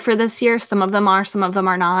slated for this year. Some of them are, some of them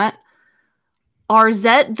are not.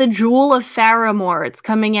 Arzette, the Jewel of Faramore. It's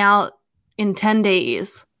coming out in 10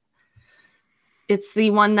 days. It's the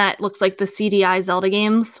one that looks like the CDI Zelda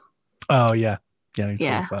games. Oh, yeah.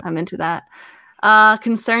 Yeah, I'm into that.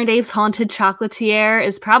 Concerned Apes Haunted Chocolatier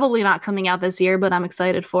is probably not coming out this year, but I'm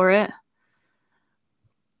excited for it.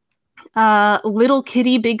 Little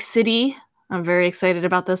Kitty Big City. I'm very excited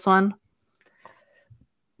about this one.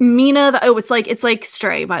 Mina, it's like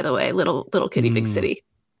Stray, by the way. Little Kitty Big City.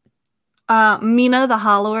 Mina the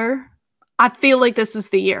Hollower. I feel like this is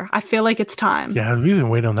the year. I feel like it's time. Yeah, we've been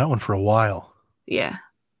waiting on that one for a while. Yeah.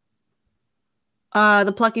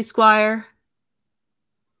 The Plucky Squire.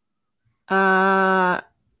 Questmaster,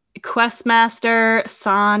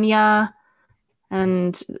 Sanya,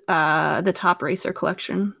 and the Top Racer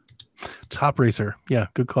collection. Top Racer. Yeah,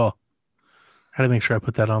 good call. I had to make sure I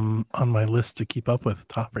put that on my list to keep up with.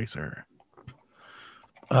 Top Racer.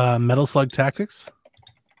 Metal Slug Tactics.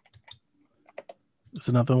 It's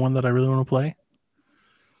another one that I really want to play.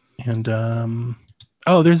 And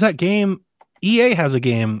there's that game. EA has a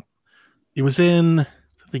game. It was in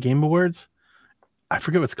the Game Awards. I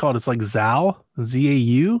forget what it's called. It's like ZAU,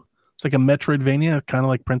 Z-A-U. It's like a Metroidvania, kind of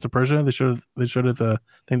like Prince of Persia. They showed it at the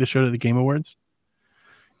Game Awards.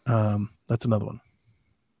 That's another one.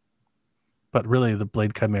 But really, the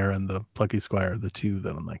Blade Chimera and the Plucky Squire are the two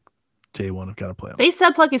that I'm like, day one, I've got to play on. They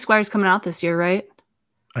said Plucky Squire's coming out this year, right?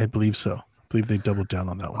 I believe so. I believe they doubled down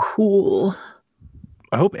on that one. Cool.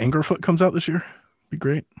 I hope Angerfoot comes out this year. Be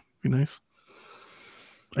great. Be nice.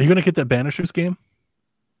 Are you going to get that Banishers game?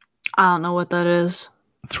 I don't know what that is.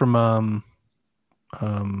 It's from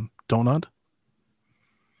Donut.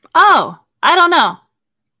 Oh, I don't know.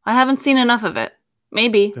 I haven't seen enough of it.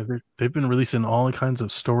 Maybe. They've been releasing all kinds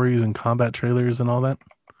of stories and combat trailers and all that.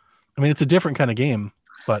 I mean, it's a different kind of game,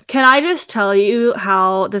 but... Can I just tell you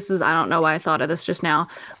how this is... I don't know why I thought of this just now.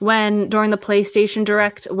 During the PlayStation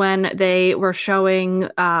Direct, when they were showing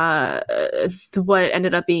what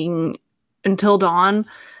ended up being Until Dawn,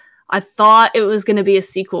 I thought it was going to be a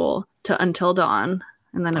sequel to Until Dawn.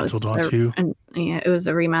 And then it was... Until Dawn 2? It was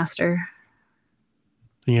a remaster.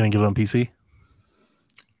 Are you going to get it on PC?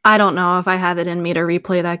 I don't know if I have it in me to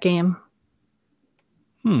replay that game.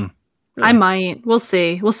 Really? I might. We'll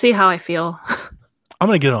see. We'll see how I feel. I'm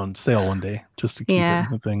going to get it on sale one day just to keep it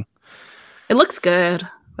the thing. It looks good,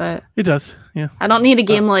 but... It does, yeah. I don't need a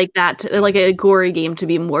game like that, like a gory game, to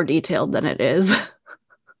be more detailed than it is.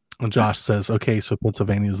 And Josh says, okay, so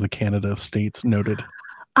Pennsylvania is the Canada of states. Noted.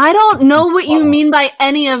 I don't know what you mean by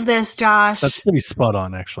any of this, Josh. That's pretty spot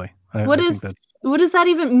on, actually. What does that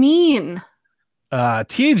even mean?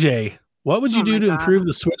 TJ, what would you do to improve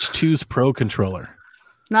the Switch 2's Pro Controller?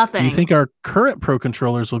 Nothing. Do you think our current Pro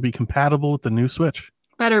Controllers will be compatible with the new Switch?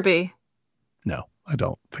 Better be. No, I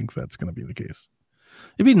don't think that's going to be the case.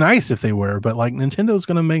 It'd be nice if they were, but like Nintendo's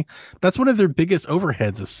going to make... That's one of their biggest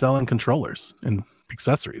overheads is selling controllers and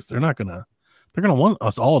accessories. They're going to want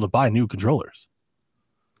us all to buy new controllers.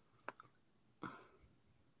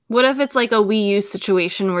 What if it's like a Wii U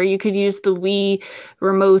situation where you could use the Wii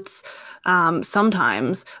remotes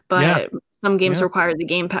sometimes, but some games require the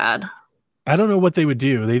gamepad? I don't know what they would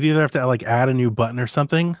do. They'd either have to like add a new button or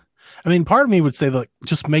something. I mean, part of me would say like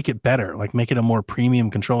just make it better, like make it a more premium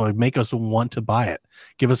controller, like, make us want to buy it,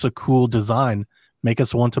 give us a cool design, make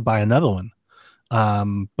us want to buy another one.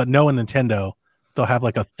 But knowing Nintendo, they'll have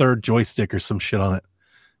like a third joystick or some shit on it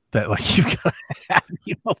that like you've got to have,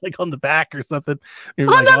 like on the back or something.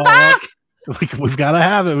 You're on the back. Like we've got to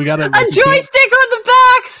have it. We got to a joystick on the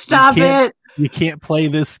back. Stop it. You can't play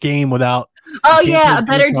this game without. Oh yeah, a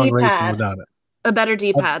better D-pad. Without it. A better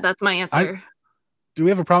D-pad. That's my answer. Do we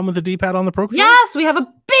have a problem with the D-pad on the Pro Controller? Yes, we have a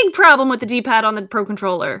big problem with the D-pad on the Pro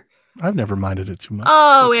Controller. I've never minded it too much.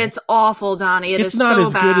 Oh, it's awful, Donnie. It's not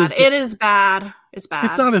so bad. It is bad. It's bad.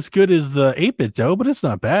 It's not as good as the 8-bit though, but it's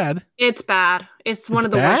not bad. It's bad. It's one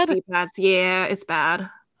of the worst D-pads. Yeah, it's bad.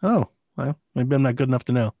 Oh, well, maybe I'm not good enough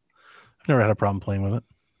to know. I've never had a problem playing with it.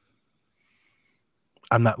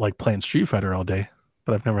 I'm not like playing Street Fighter all day,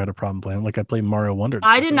 but I've never had a problem playing. Like I played Mario Wonder.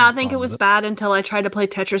 I did not think it was bad until I tried to play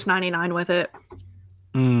Tetris 99 with it.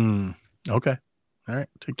 Okay. All right.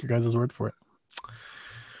 Take your guys' word for it.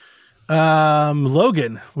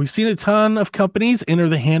 Logan, we've seen a ton of companies enter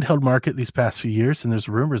the handheld market these past few years, and there's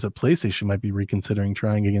rumors that PlayStation might be reconsidering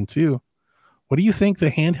trying again too. What do you think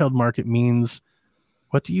the handheld market means?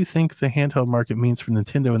 What do you think the handheld market means for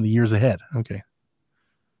Nintendo in the years ahead? Okay.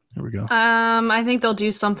 There we go. I think they'll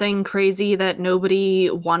do something crazy that nobody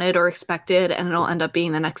wanted or expected, and it'll end up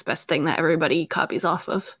being the next best thing that everybody copies off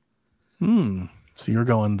of. So you're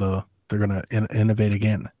going they're going to innovate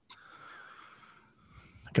again.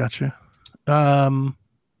 Gotcha. There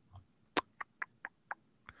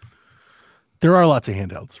are lots of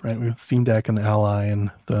handhelds, right? We have Steam Deck and the Ally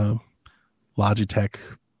and the Logitech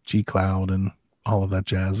G Cloud and all of that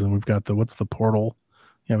jazz. And we've got what's the Portal?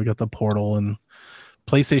 Yeah, we got the Portal and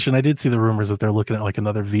PlayStation. I did see the rumors that they're looking at like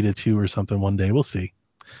another Vita 2 or something one day. We'll see.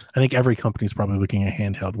 I think every company's probably looking at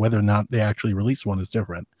handheld. Whether or not they actually release one is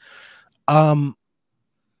different.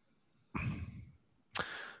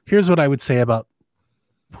 Here's what I would say about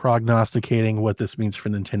prognosticating what this means for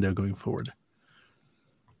Nintendo going forward.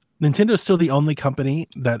 Nintendo is still the only company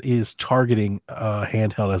that is targeting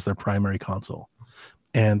handheld as their primary console,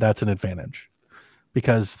 and that's an advantage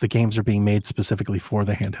because the games are being made specifically for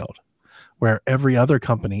the handheld, where every other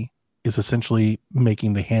company is essentially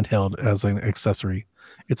making the handheld as an accessory.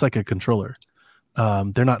 It's like a controller.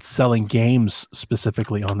 They're not selling games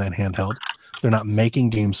specifically on that handheld. They're not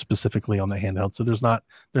making games specifically on the handheld. So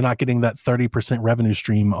they're not getting that 30% revenue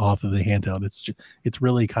stream off of the handheld. It's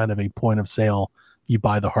really kind of a point of sale. You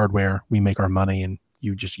buy the hardware, we make our money, and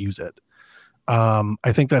you just use it.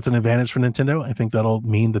 I think that's an advantage for Nintendo. I think that'll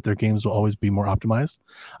mean that their games will always be more optimized.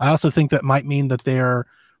 I also think that might mean that their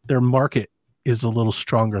market is a little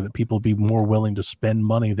stronger, that people will be more willing to spend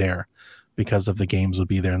money there because of the games will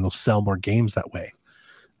be there, and they'll sell more games that way.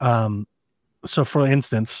 So for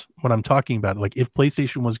instance, when I'm talking about it, like if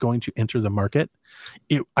PlayStation was going to enter the market,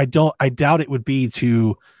 I doubt it would be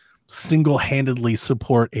to single-handedly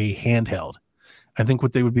support a handheld. I think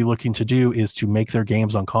what they would be looking to do is to make their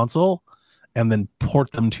games on console and then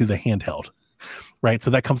port them to the handheld, right?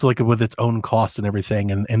 So that comes like with its own cost and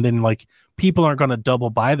everything. And then like people aren't going to double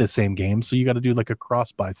buy the same game. So you got to do like a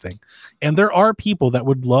cross buy thing. And there are people that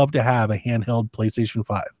would love to have a handheld PlayStation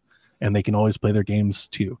 5 and they can always play their games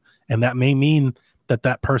too. And that may mean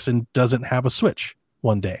that person doesn't have a Switch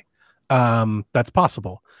one day. That's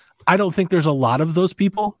possible. I don't think there's a lot of those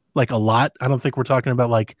people, like a lot. I don't think we're talking about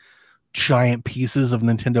like giant pieces of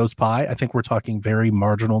Nintendo's pie. I think we're talking very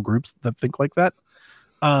marginal groups that think like that.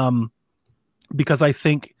 Because I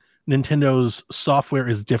think Nintendo's software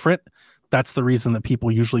is different. That's the reason that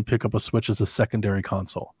people usually pick up a Switch as a secondary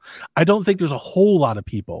console. I don't think there's a whole lot of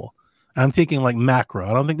people. I'm thinking like macro.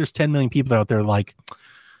 I don't think there's 10 million people out there like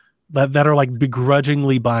that are like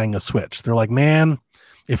begrudgingly buying a Switch. They're like, man,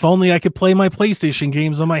 if only I could play my PlayStation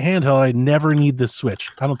games on my handheld, I'd never need this Switch.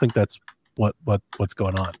 I don't think that's what's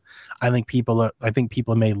going on. I think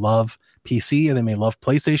people may love PC and they may love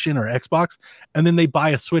PlayStation or Xbox, and then they buy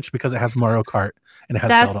a Switch because it has Mario Kart and it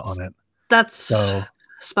has Zelda on it. That's so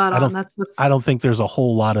spot on. I don't think there's a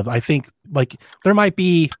whole lot of. I think like there might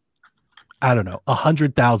be, I don't know,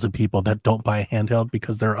 100,000 people that don't buy a handheld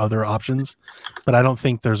because there are other options, but I don't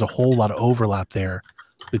think there's a whole lot of overlap there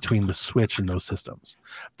between the Switch and those systems.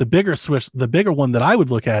 The bigger one that I would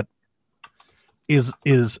look at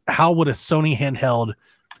is how would a Sony handheld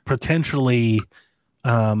potentially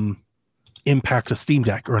impact a Steam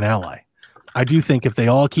Deck or an Ally? I do think if they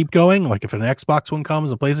all keep going, like if an Xbox one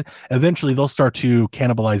comes and plays it, eventually they'll start to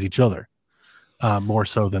cannibalize each other more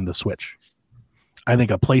so than the Switch. I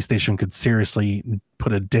think a PlayStation could seriously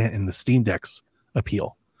put a dent in the Steam Deck's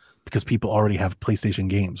appeal because people already have PlayStation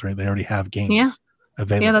games, right? They already have games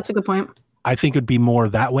available. Yeah, that's a good point. I think it'd be more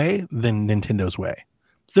that way than Nintendo's way.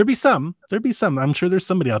 There'd be some. I'm sure there's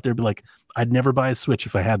somebody out there be like, I'd never buy a Switch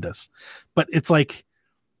if I had this. But it's like,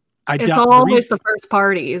 it's always the first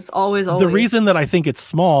parties. Always. The reason that I think it's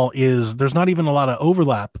small is there's not even a lot of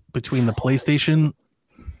overlap between the PlayStation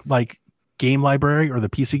like game library or the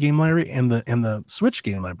PC game library and the Switch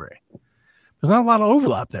game library. There's not a lot of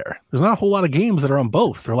overlap there. There's not a whole lot of games that are on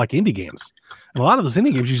both. They're like indie games. And a lot of those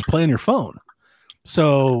indie games you just play on your phone.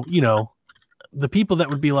 So, the people that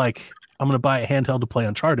would be like, I'm going to buy a handheld to play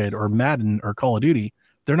Uncharted or Madden or Call of Duty,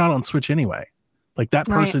 they're not on Switch anyway. Like that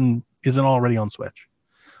person isn't already on Switch.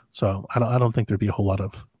 So I don't think there'd be a whole lot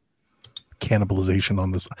of cannibalization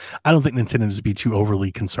on this. I don't think Nintendo would be too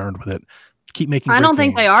overly concerned with it. Keep making. I don't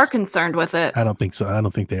think they are concerned with it. I don't think so. I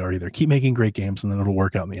don't think they are either. Keep making great games, and then it'll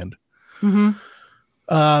work out in the end.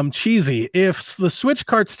 Mm-hmm. Cheesy. If the Switch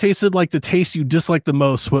carts tasted like the taste you dislike the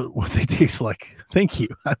most, what would they taste like? Thank you.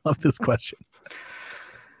 I love this question.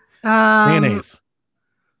 Mayonnaise.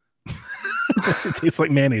 It tastes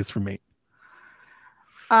like mayonnaise for me.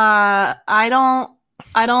 I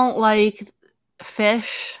don't like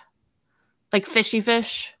fish, like fishy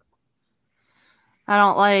fish. I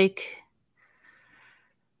don't like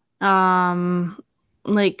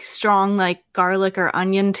like strong like garlic or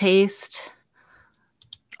onion taste.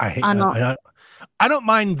 I don't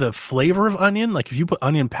mind the flavor of onion. Like if you put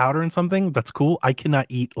onion powder in something, that's cool. I cannot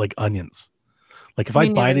eat like onions. Like if I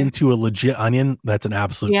bite into a legit onion, that's an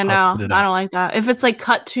absolute. Yeah, no, I don't like that. If it's like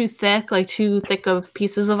cut too thick of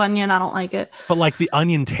pieces of onion, I don't like it. But like the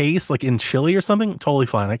onion taste, like in chili or something, totally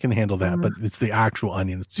fine. I can handle that. But it's the actual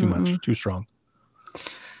onion. It's too much, too strong.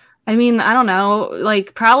 I mean, I don't know.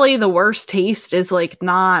 Like probably the worst taste is like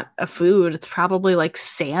not a food. It's probably like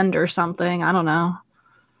sand or something. I don't know.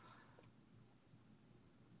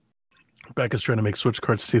 Becca's trying to make Switch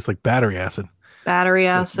carts taste like battery acid. Battery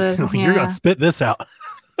acid. Like, you're gonna spit this out.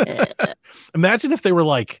 Imagine if they were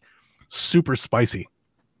like super spicy.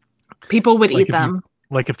 People would eat them.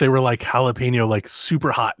 Like if they were like jalapeno, like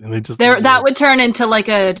super hot, and they just that would turn into like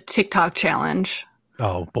a TikTok challenge.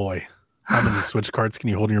 Oh boy, how many Switch cards can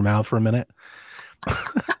you hold in your mouth for a minute?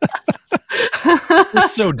 We're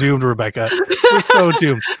so doomed, Rebecca. We're so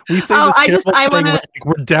doomed. We say this terrible thing.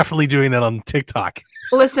 We're definitely doing that on TikTok.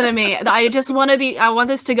 Listen to me. I want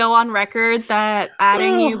this to go on record that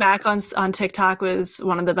adding you back on TikTok was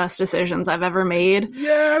one of the best decisions I've ever made.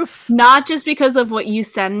 Yes. Not just because of what you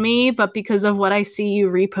send me, but because of what I see you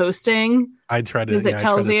reposting. I try to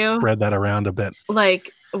spread that around a bit.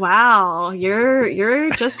 Like, wow,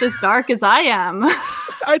 you're just as dark as I am.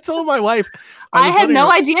 I told my wife. I had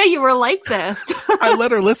no idea you were like this. I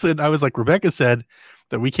let her listen. I was like, Rebecca said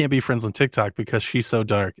that we can't be friends on TikTok because she's so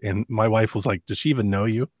dark. And my wife was like, does she even know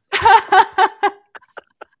you?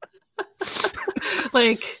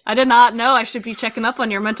 Like, I did not know I should be checking up on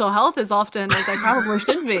your mental health as often as I probably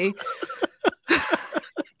should be.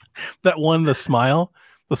 That one, the smile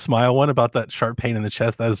one about that sharp pain in the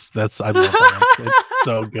chest. That's I love that. It's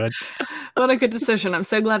so good. What a good decision. I'm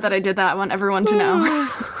so glad that I did that. I want everyone to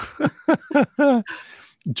know.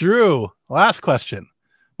 Drew, last question.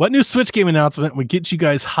 What new Switch game announcement would get you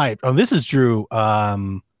guys hyped? Oh, this is Drew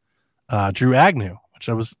Drew Agnew, which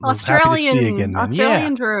I was happy to see again.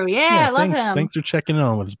 Australian Drew. Yeah, I love him. Thanks for checking in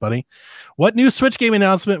on with us, buddy. What new Switch game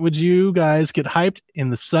announcement would you guys get hyped in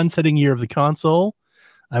the sunsetting year of the console?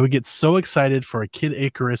 I would get so excited for a Kid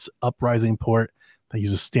Icarus Uprising port that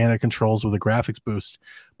uses standard controls with a graphics boost.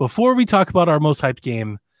 Before we talk about our most hyped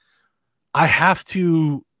game, I have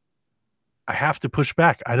to push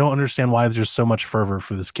back. I don't understand why there's so much fervor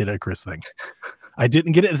for this Kid Icarus thing. I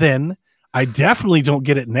didn't get it then. I definitely don't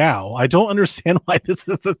get it now. I don't understand why this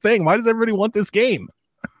is the thing. Why does everybody want this game?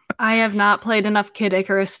 I have not played enough Kid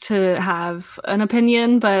Icarus to have an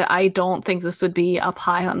opinion, but I don't think this would be up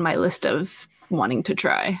high on my list of wanting to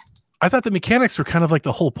try. I thought the mechanics were kind of like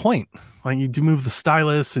the whole point. Like you do move the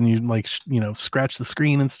stylus and you like scratch the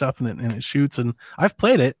screen and stuff, and it shoots. And I've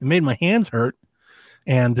played it. It made my hands hurt.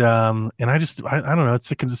 And I don't know.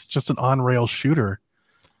 It's just an on-rail shooter.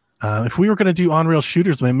 If we were going to do on-rail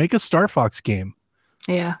shooters, man, make a Star Fox game.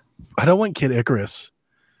 Yeah. I don't want Kid Icarus.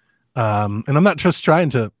 And I'm not just trying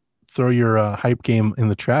to throw your hype game in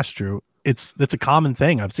the trash, Drew. It's a common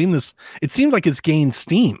thing. I've seen this. It seems like it's gained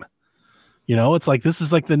steam. It's like this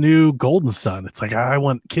is like the new Golden Sun. It's like I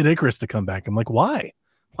want Kid Icarus to come back. I'm like, why?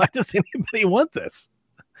 Why does anybody want this?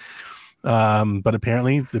 But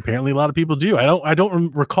apparently a lot of people do. I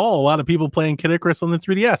don't recall a lot of people playing Kid Icarus on the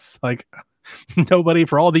 3DS. Like nobody,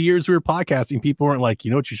 for all the years we were podcasting, people weren't like,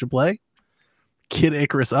 you know what you should play? Kid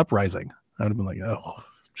Icarus Uprising. I would have been like, oh,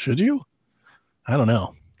 should you? I don't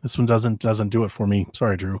know. This one doesn't do it for me.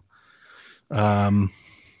 Sorry, Drew.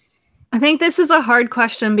 I think this is a hard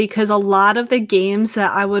question because a lot of the games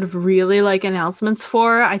that I would really like announcements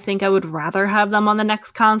for, I think I would rather have them on the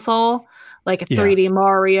next console, like a 3D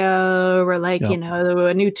Mario or like, a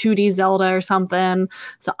new 2D Zelda or something.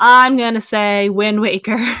 So I'm going to say Wind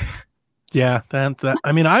Waker. Yeah, that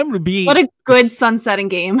I mean, I would be... What a good sunsetting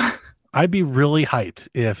game. I'd be really hyped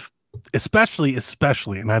if, especially,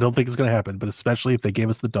 and I don't think it's going to happen, but especially if they gave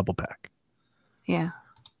us the double pack. Yeah.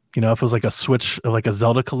 If it was like a Switch, like a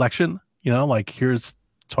Zelda collection, like here's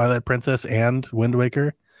Twilight Princess and Wind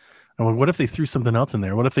Waker. And what if they threw something else in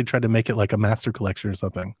there? What if they tried to make it like a master collection or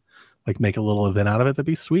something? Like make a little event out of it? That'd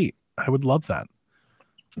be sweet. I would love that.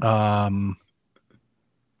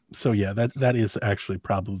 So yeah, that is actually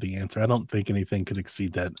probably the answer. I don't think anything could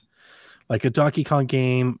exceed that. Like a Donkey Kong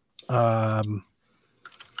game,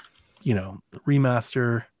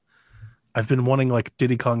 remaster. I've been wanting like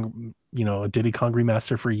Diddy Kong, a Diddy Kong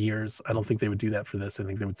remaster for years. I don't think they would do that for this. I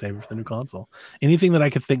think they would save it for the new console. Anything that I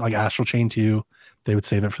could think like Astral Chain 2, they would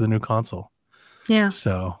save it for the new console. Yeah.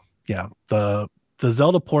 So yeah, the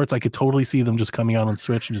Zelda ports, I could totally see them just coming out on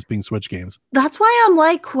Switch and just being Switch games. That's why I'm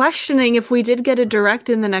like questioning if we did get a direct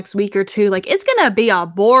in the next week or two. Like it's gonna be a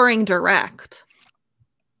boring direct.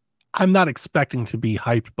 I'm not expecting to be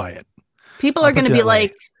hyped by it. People are gonna be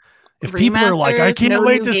like, if people are like, I can't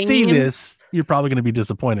wait to see this, you're probably going to be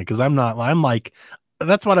disappointed because I'm not. I'm like,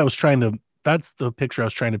 that's what I was trying to. That's the picture I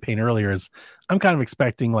was trying to paint earlier. Is I'm kind of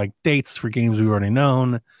expecting like dates for games we've already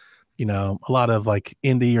known, a lot of like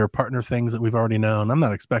indie or partner things that we've already known. I'm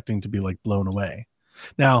not expecting to be like blown away.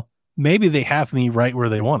 Now maybe they have me right where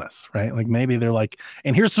they want us, right? Like maybe they're like,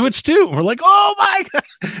 and here's Switch 2. We're like, oh my god,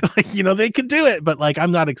 like they could do it, but like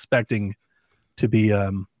I'm not expecting to be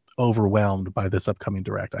overwhelmed by this upcoming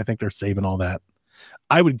direct. I think they're saving all that.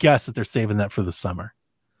 I would guess that they're saving that for the summer.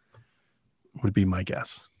 Would be my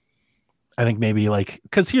guess. I think maybe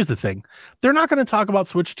because here's the thing. They're not going to talk about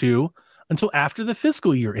Switch 2 until after the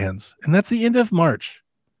fiscal year ends. And that's the end of March.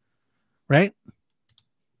 right?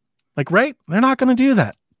 Like, right? They're not going to do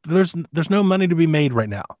that. There's no money to be made right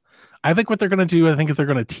now. I think what they're going to do, I think if they're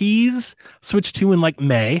going to tease Switch 2 in like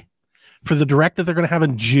May for the direct that they're going to have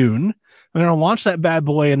in June, and they're going to launch that bad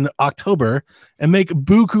boy in October and make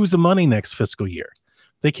bukus of money next fiscal year.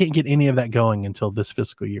 They can't get any of that going until this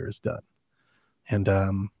fiscal year is done.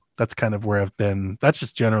 And that's kind of where I've been. That's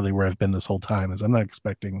just generally where I've been this whole time, is I'm not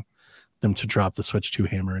expecting them to drop the Switch 2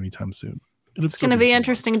 hammer anytime soon. It's going to be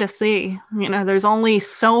interesting to see. You know, there's only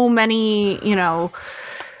so many, you know,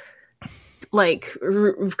 like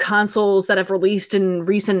consoles that have released in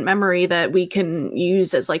recent memory that we can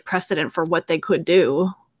use as like precedent for what they could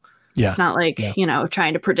do. Yeah. It's not like, you know,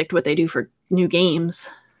 trying to predict what they do for new games.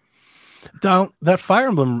 Now, that Fire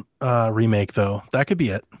Emblem remake, though, that could be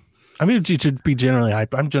it. I mean, you should be generally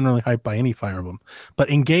hyped. I'm generally hyped by any Fire Emblem. But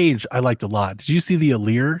Engage, I liked a lot. Did you see the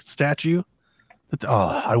Alear statue?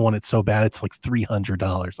 I want it so bad. It's like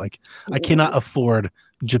 $300. Like, I cannot afford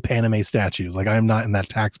Japanime statues. Like, I'm not in that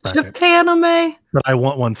tax bracket. Japanime? But I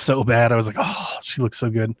want one so bad. I was like, oh, she looks so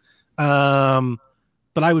good.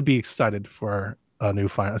 But I would be excited for a new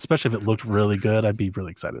Fire, especially if it looked really good. I'd be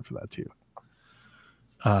really excited for that too.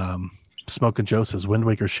 Smoke and Joe says Wind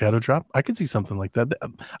Waker Shadow Drop. I could see something like that.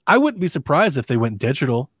 I wouldn't be surprised if they went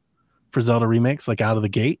digital for Zelda remakes, like out of the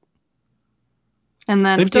gate. And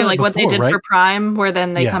then do like what they did for Prime, where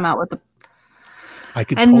then they come out with the. I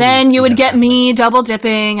could. And totally then you would get me double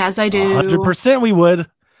dipping as I do. 100% we would.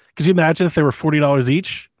 Could you imagine if they were $40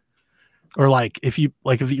 each? Or like if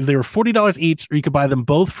they were $40 each, or you could buy them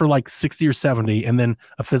both for like 60 or 70, and then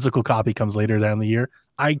a physical copy comes later down the year.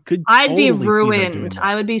 I'd be ruined.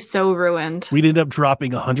 I would be so ruined. We'd end up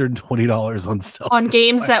dropping $120 on Zelda on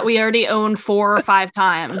games that we already own 4 or 5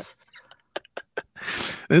 times.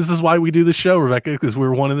 This is why we do the show, Rebecca, because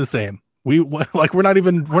we're one and the same. We're not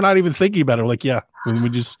even thinking about it. We're like, yeah, we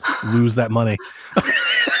just lose that money.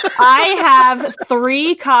 I have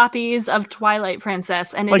 3 copies of Twilight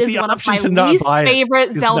Princess, and it is one of my least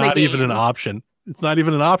favorite Zelda games. Not even an option. It's not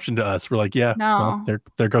even an option to us. We're like, yeah, no. Well,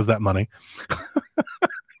 there goes that money.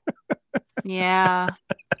 Yeah.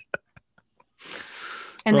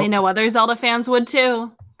 And they know other Zelda fans would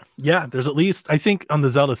too. Yeah, there's at least, I think on the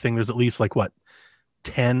Zelda thing, there's at least like what,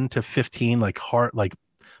 10 to 15,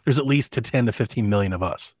 there's at least 10 to 15 million of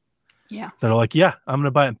us. Yeah. That are like, yeah, I'm going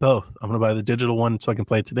to buy it both. I'm going to buy the digital one so I can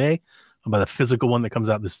play it today. I'll buy the physical one that comes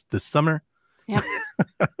out this summer. Yep.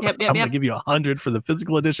 I'm going to give you 100 for the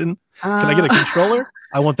physical edition. Can I get a controller?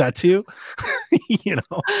 I want that too. You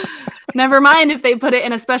know. Never mind if they put it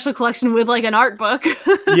in a special collection with like an art book.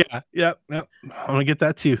 Yeah. I'm going to get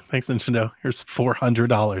that too. Thanks, Nintendo. Here's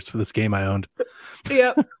 $400 for this game I owned.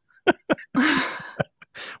 Yep.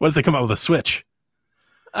 What if they come out with a Switch?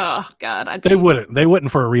 Oh God, They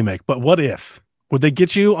wouldn't for a remake. But what if? Would they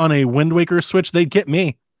get you on a Wind Waker Switch? They'd get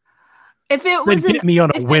me. If it was, they'd get me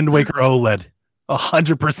on a Wind Waker OLED.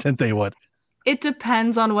 100% they would. It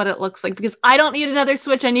depends on what it looks like, because I don't need another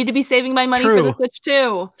Switch. I need to be saving my money for the Switch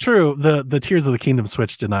too. True. The Tears of the Kingdom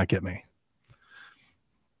Switch did not get me.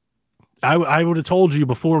 I would have told you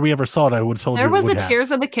before we ever saw it. I would have told you there was a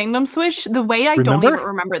Tears of the Kingdom Switch. The way I don't even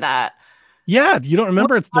remember that. Yeah, you don't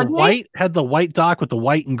remember? It's the white, had the white dock with the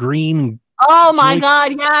white and green. Oh my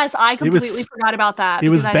God, yes. I completely forgot about that. It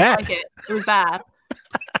was bad. Like it was bad.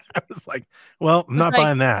 I was like, well, I'm not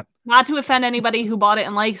buying that. Not to offend anybody who bought it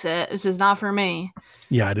and likes it. It's just not for me.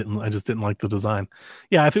 Yeah, I just didn't like the design.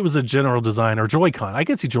 Yeah, if it was a general design or Joy-Con, I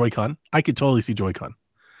could see Joy-Con. I could totally see Joy-Con.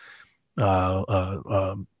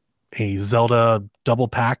 A Zelda double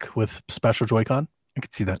pack with special Joy-Con. I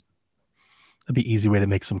could see that. That'd be an easy way to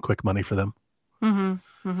make some quick money for them.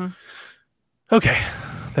 Mm-hmm. Mm-hmm. Okay,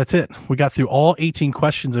 that's it. We got through all 18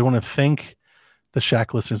 questions. I want to thank the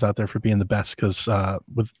Shack listeners out there for being the best, because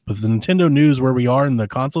with the Nintendo news where we are in the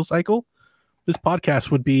console cycle, this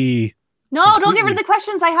podcast would be... No, don't get rid of the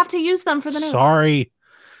questions. I have to use them for the news. Sorry.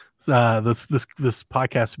 This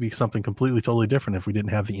podcast would be something completely, totally different if we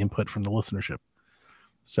didn't have the input from the listenership.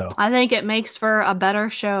 So I think it makes for a better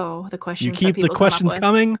show. The questions you keep the questions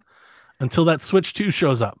coming until that Switch 2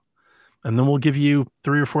 shows up, and then we'll give you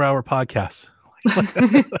 3 or 4 hour podcasts.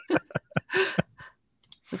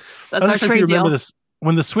 that's our trade deal. Remember this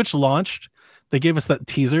when the Switch launched? They gave us that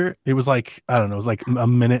teaser. It was like, I don't know, it was like a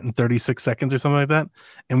minute and 36 seconds or something like that.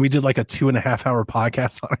 And we did like a 2.5 hour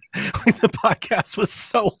podcast on it. Like, the podcast was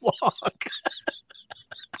so long.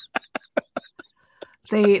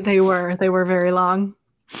 They were very long.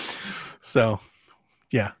 So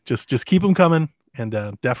yeah, just keep them coming. And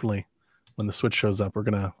definitely when the Switch shows up, we're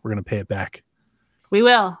gonna pay it back. We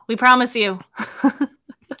will. We promise you.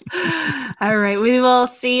 All right. We will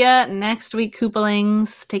see you next week,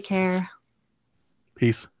 Koopalings. Take care.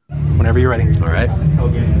 Peace. Whenever you're ready. All right.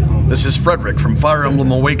 This is Frederick from Fire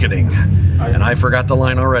Emblem Awakening. And I forgot the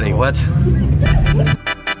line already. What?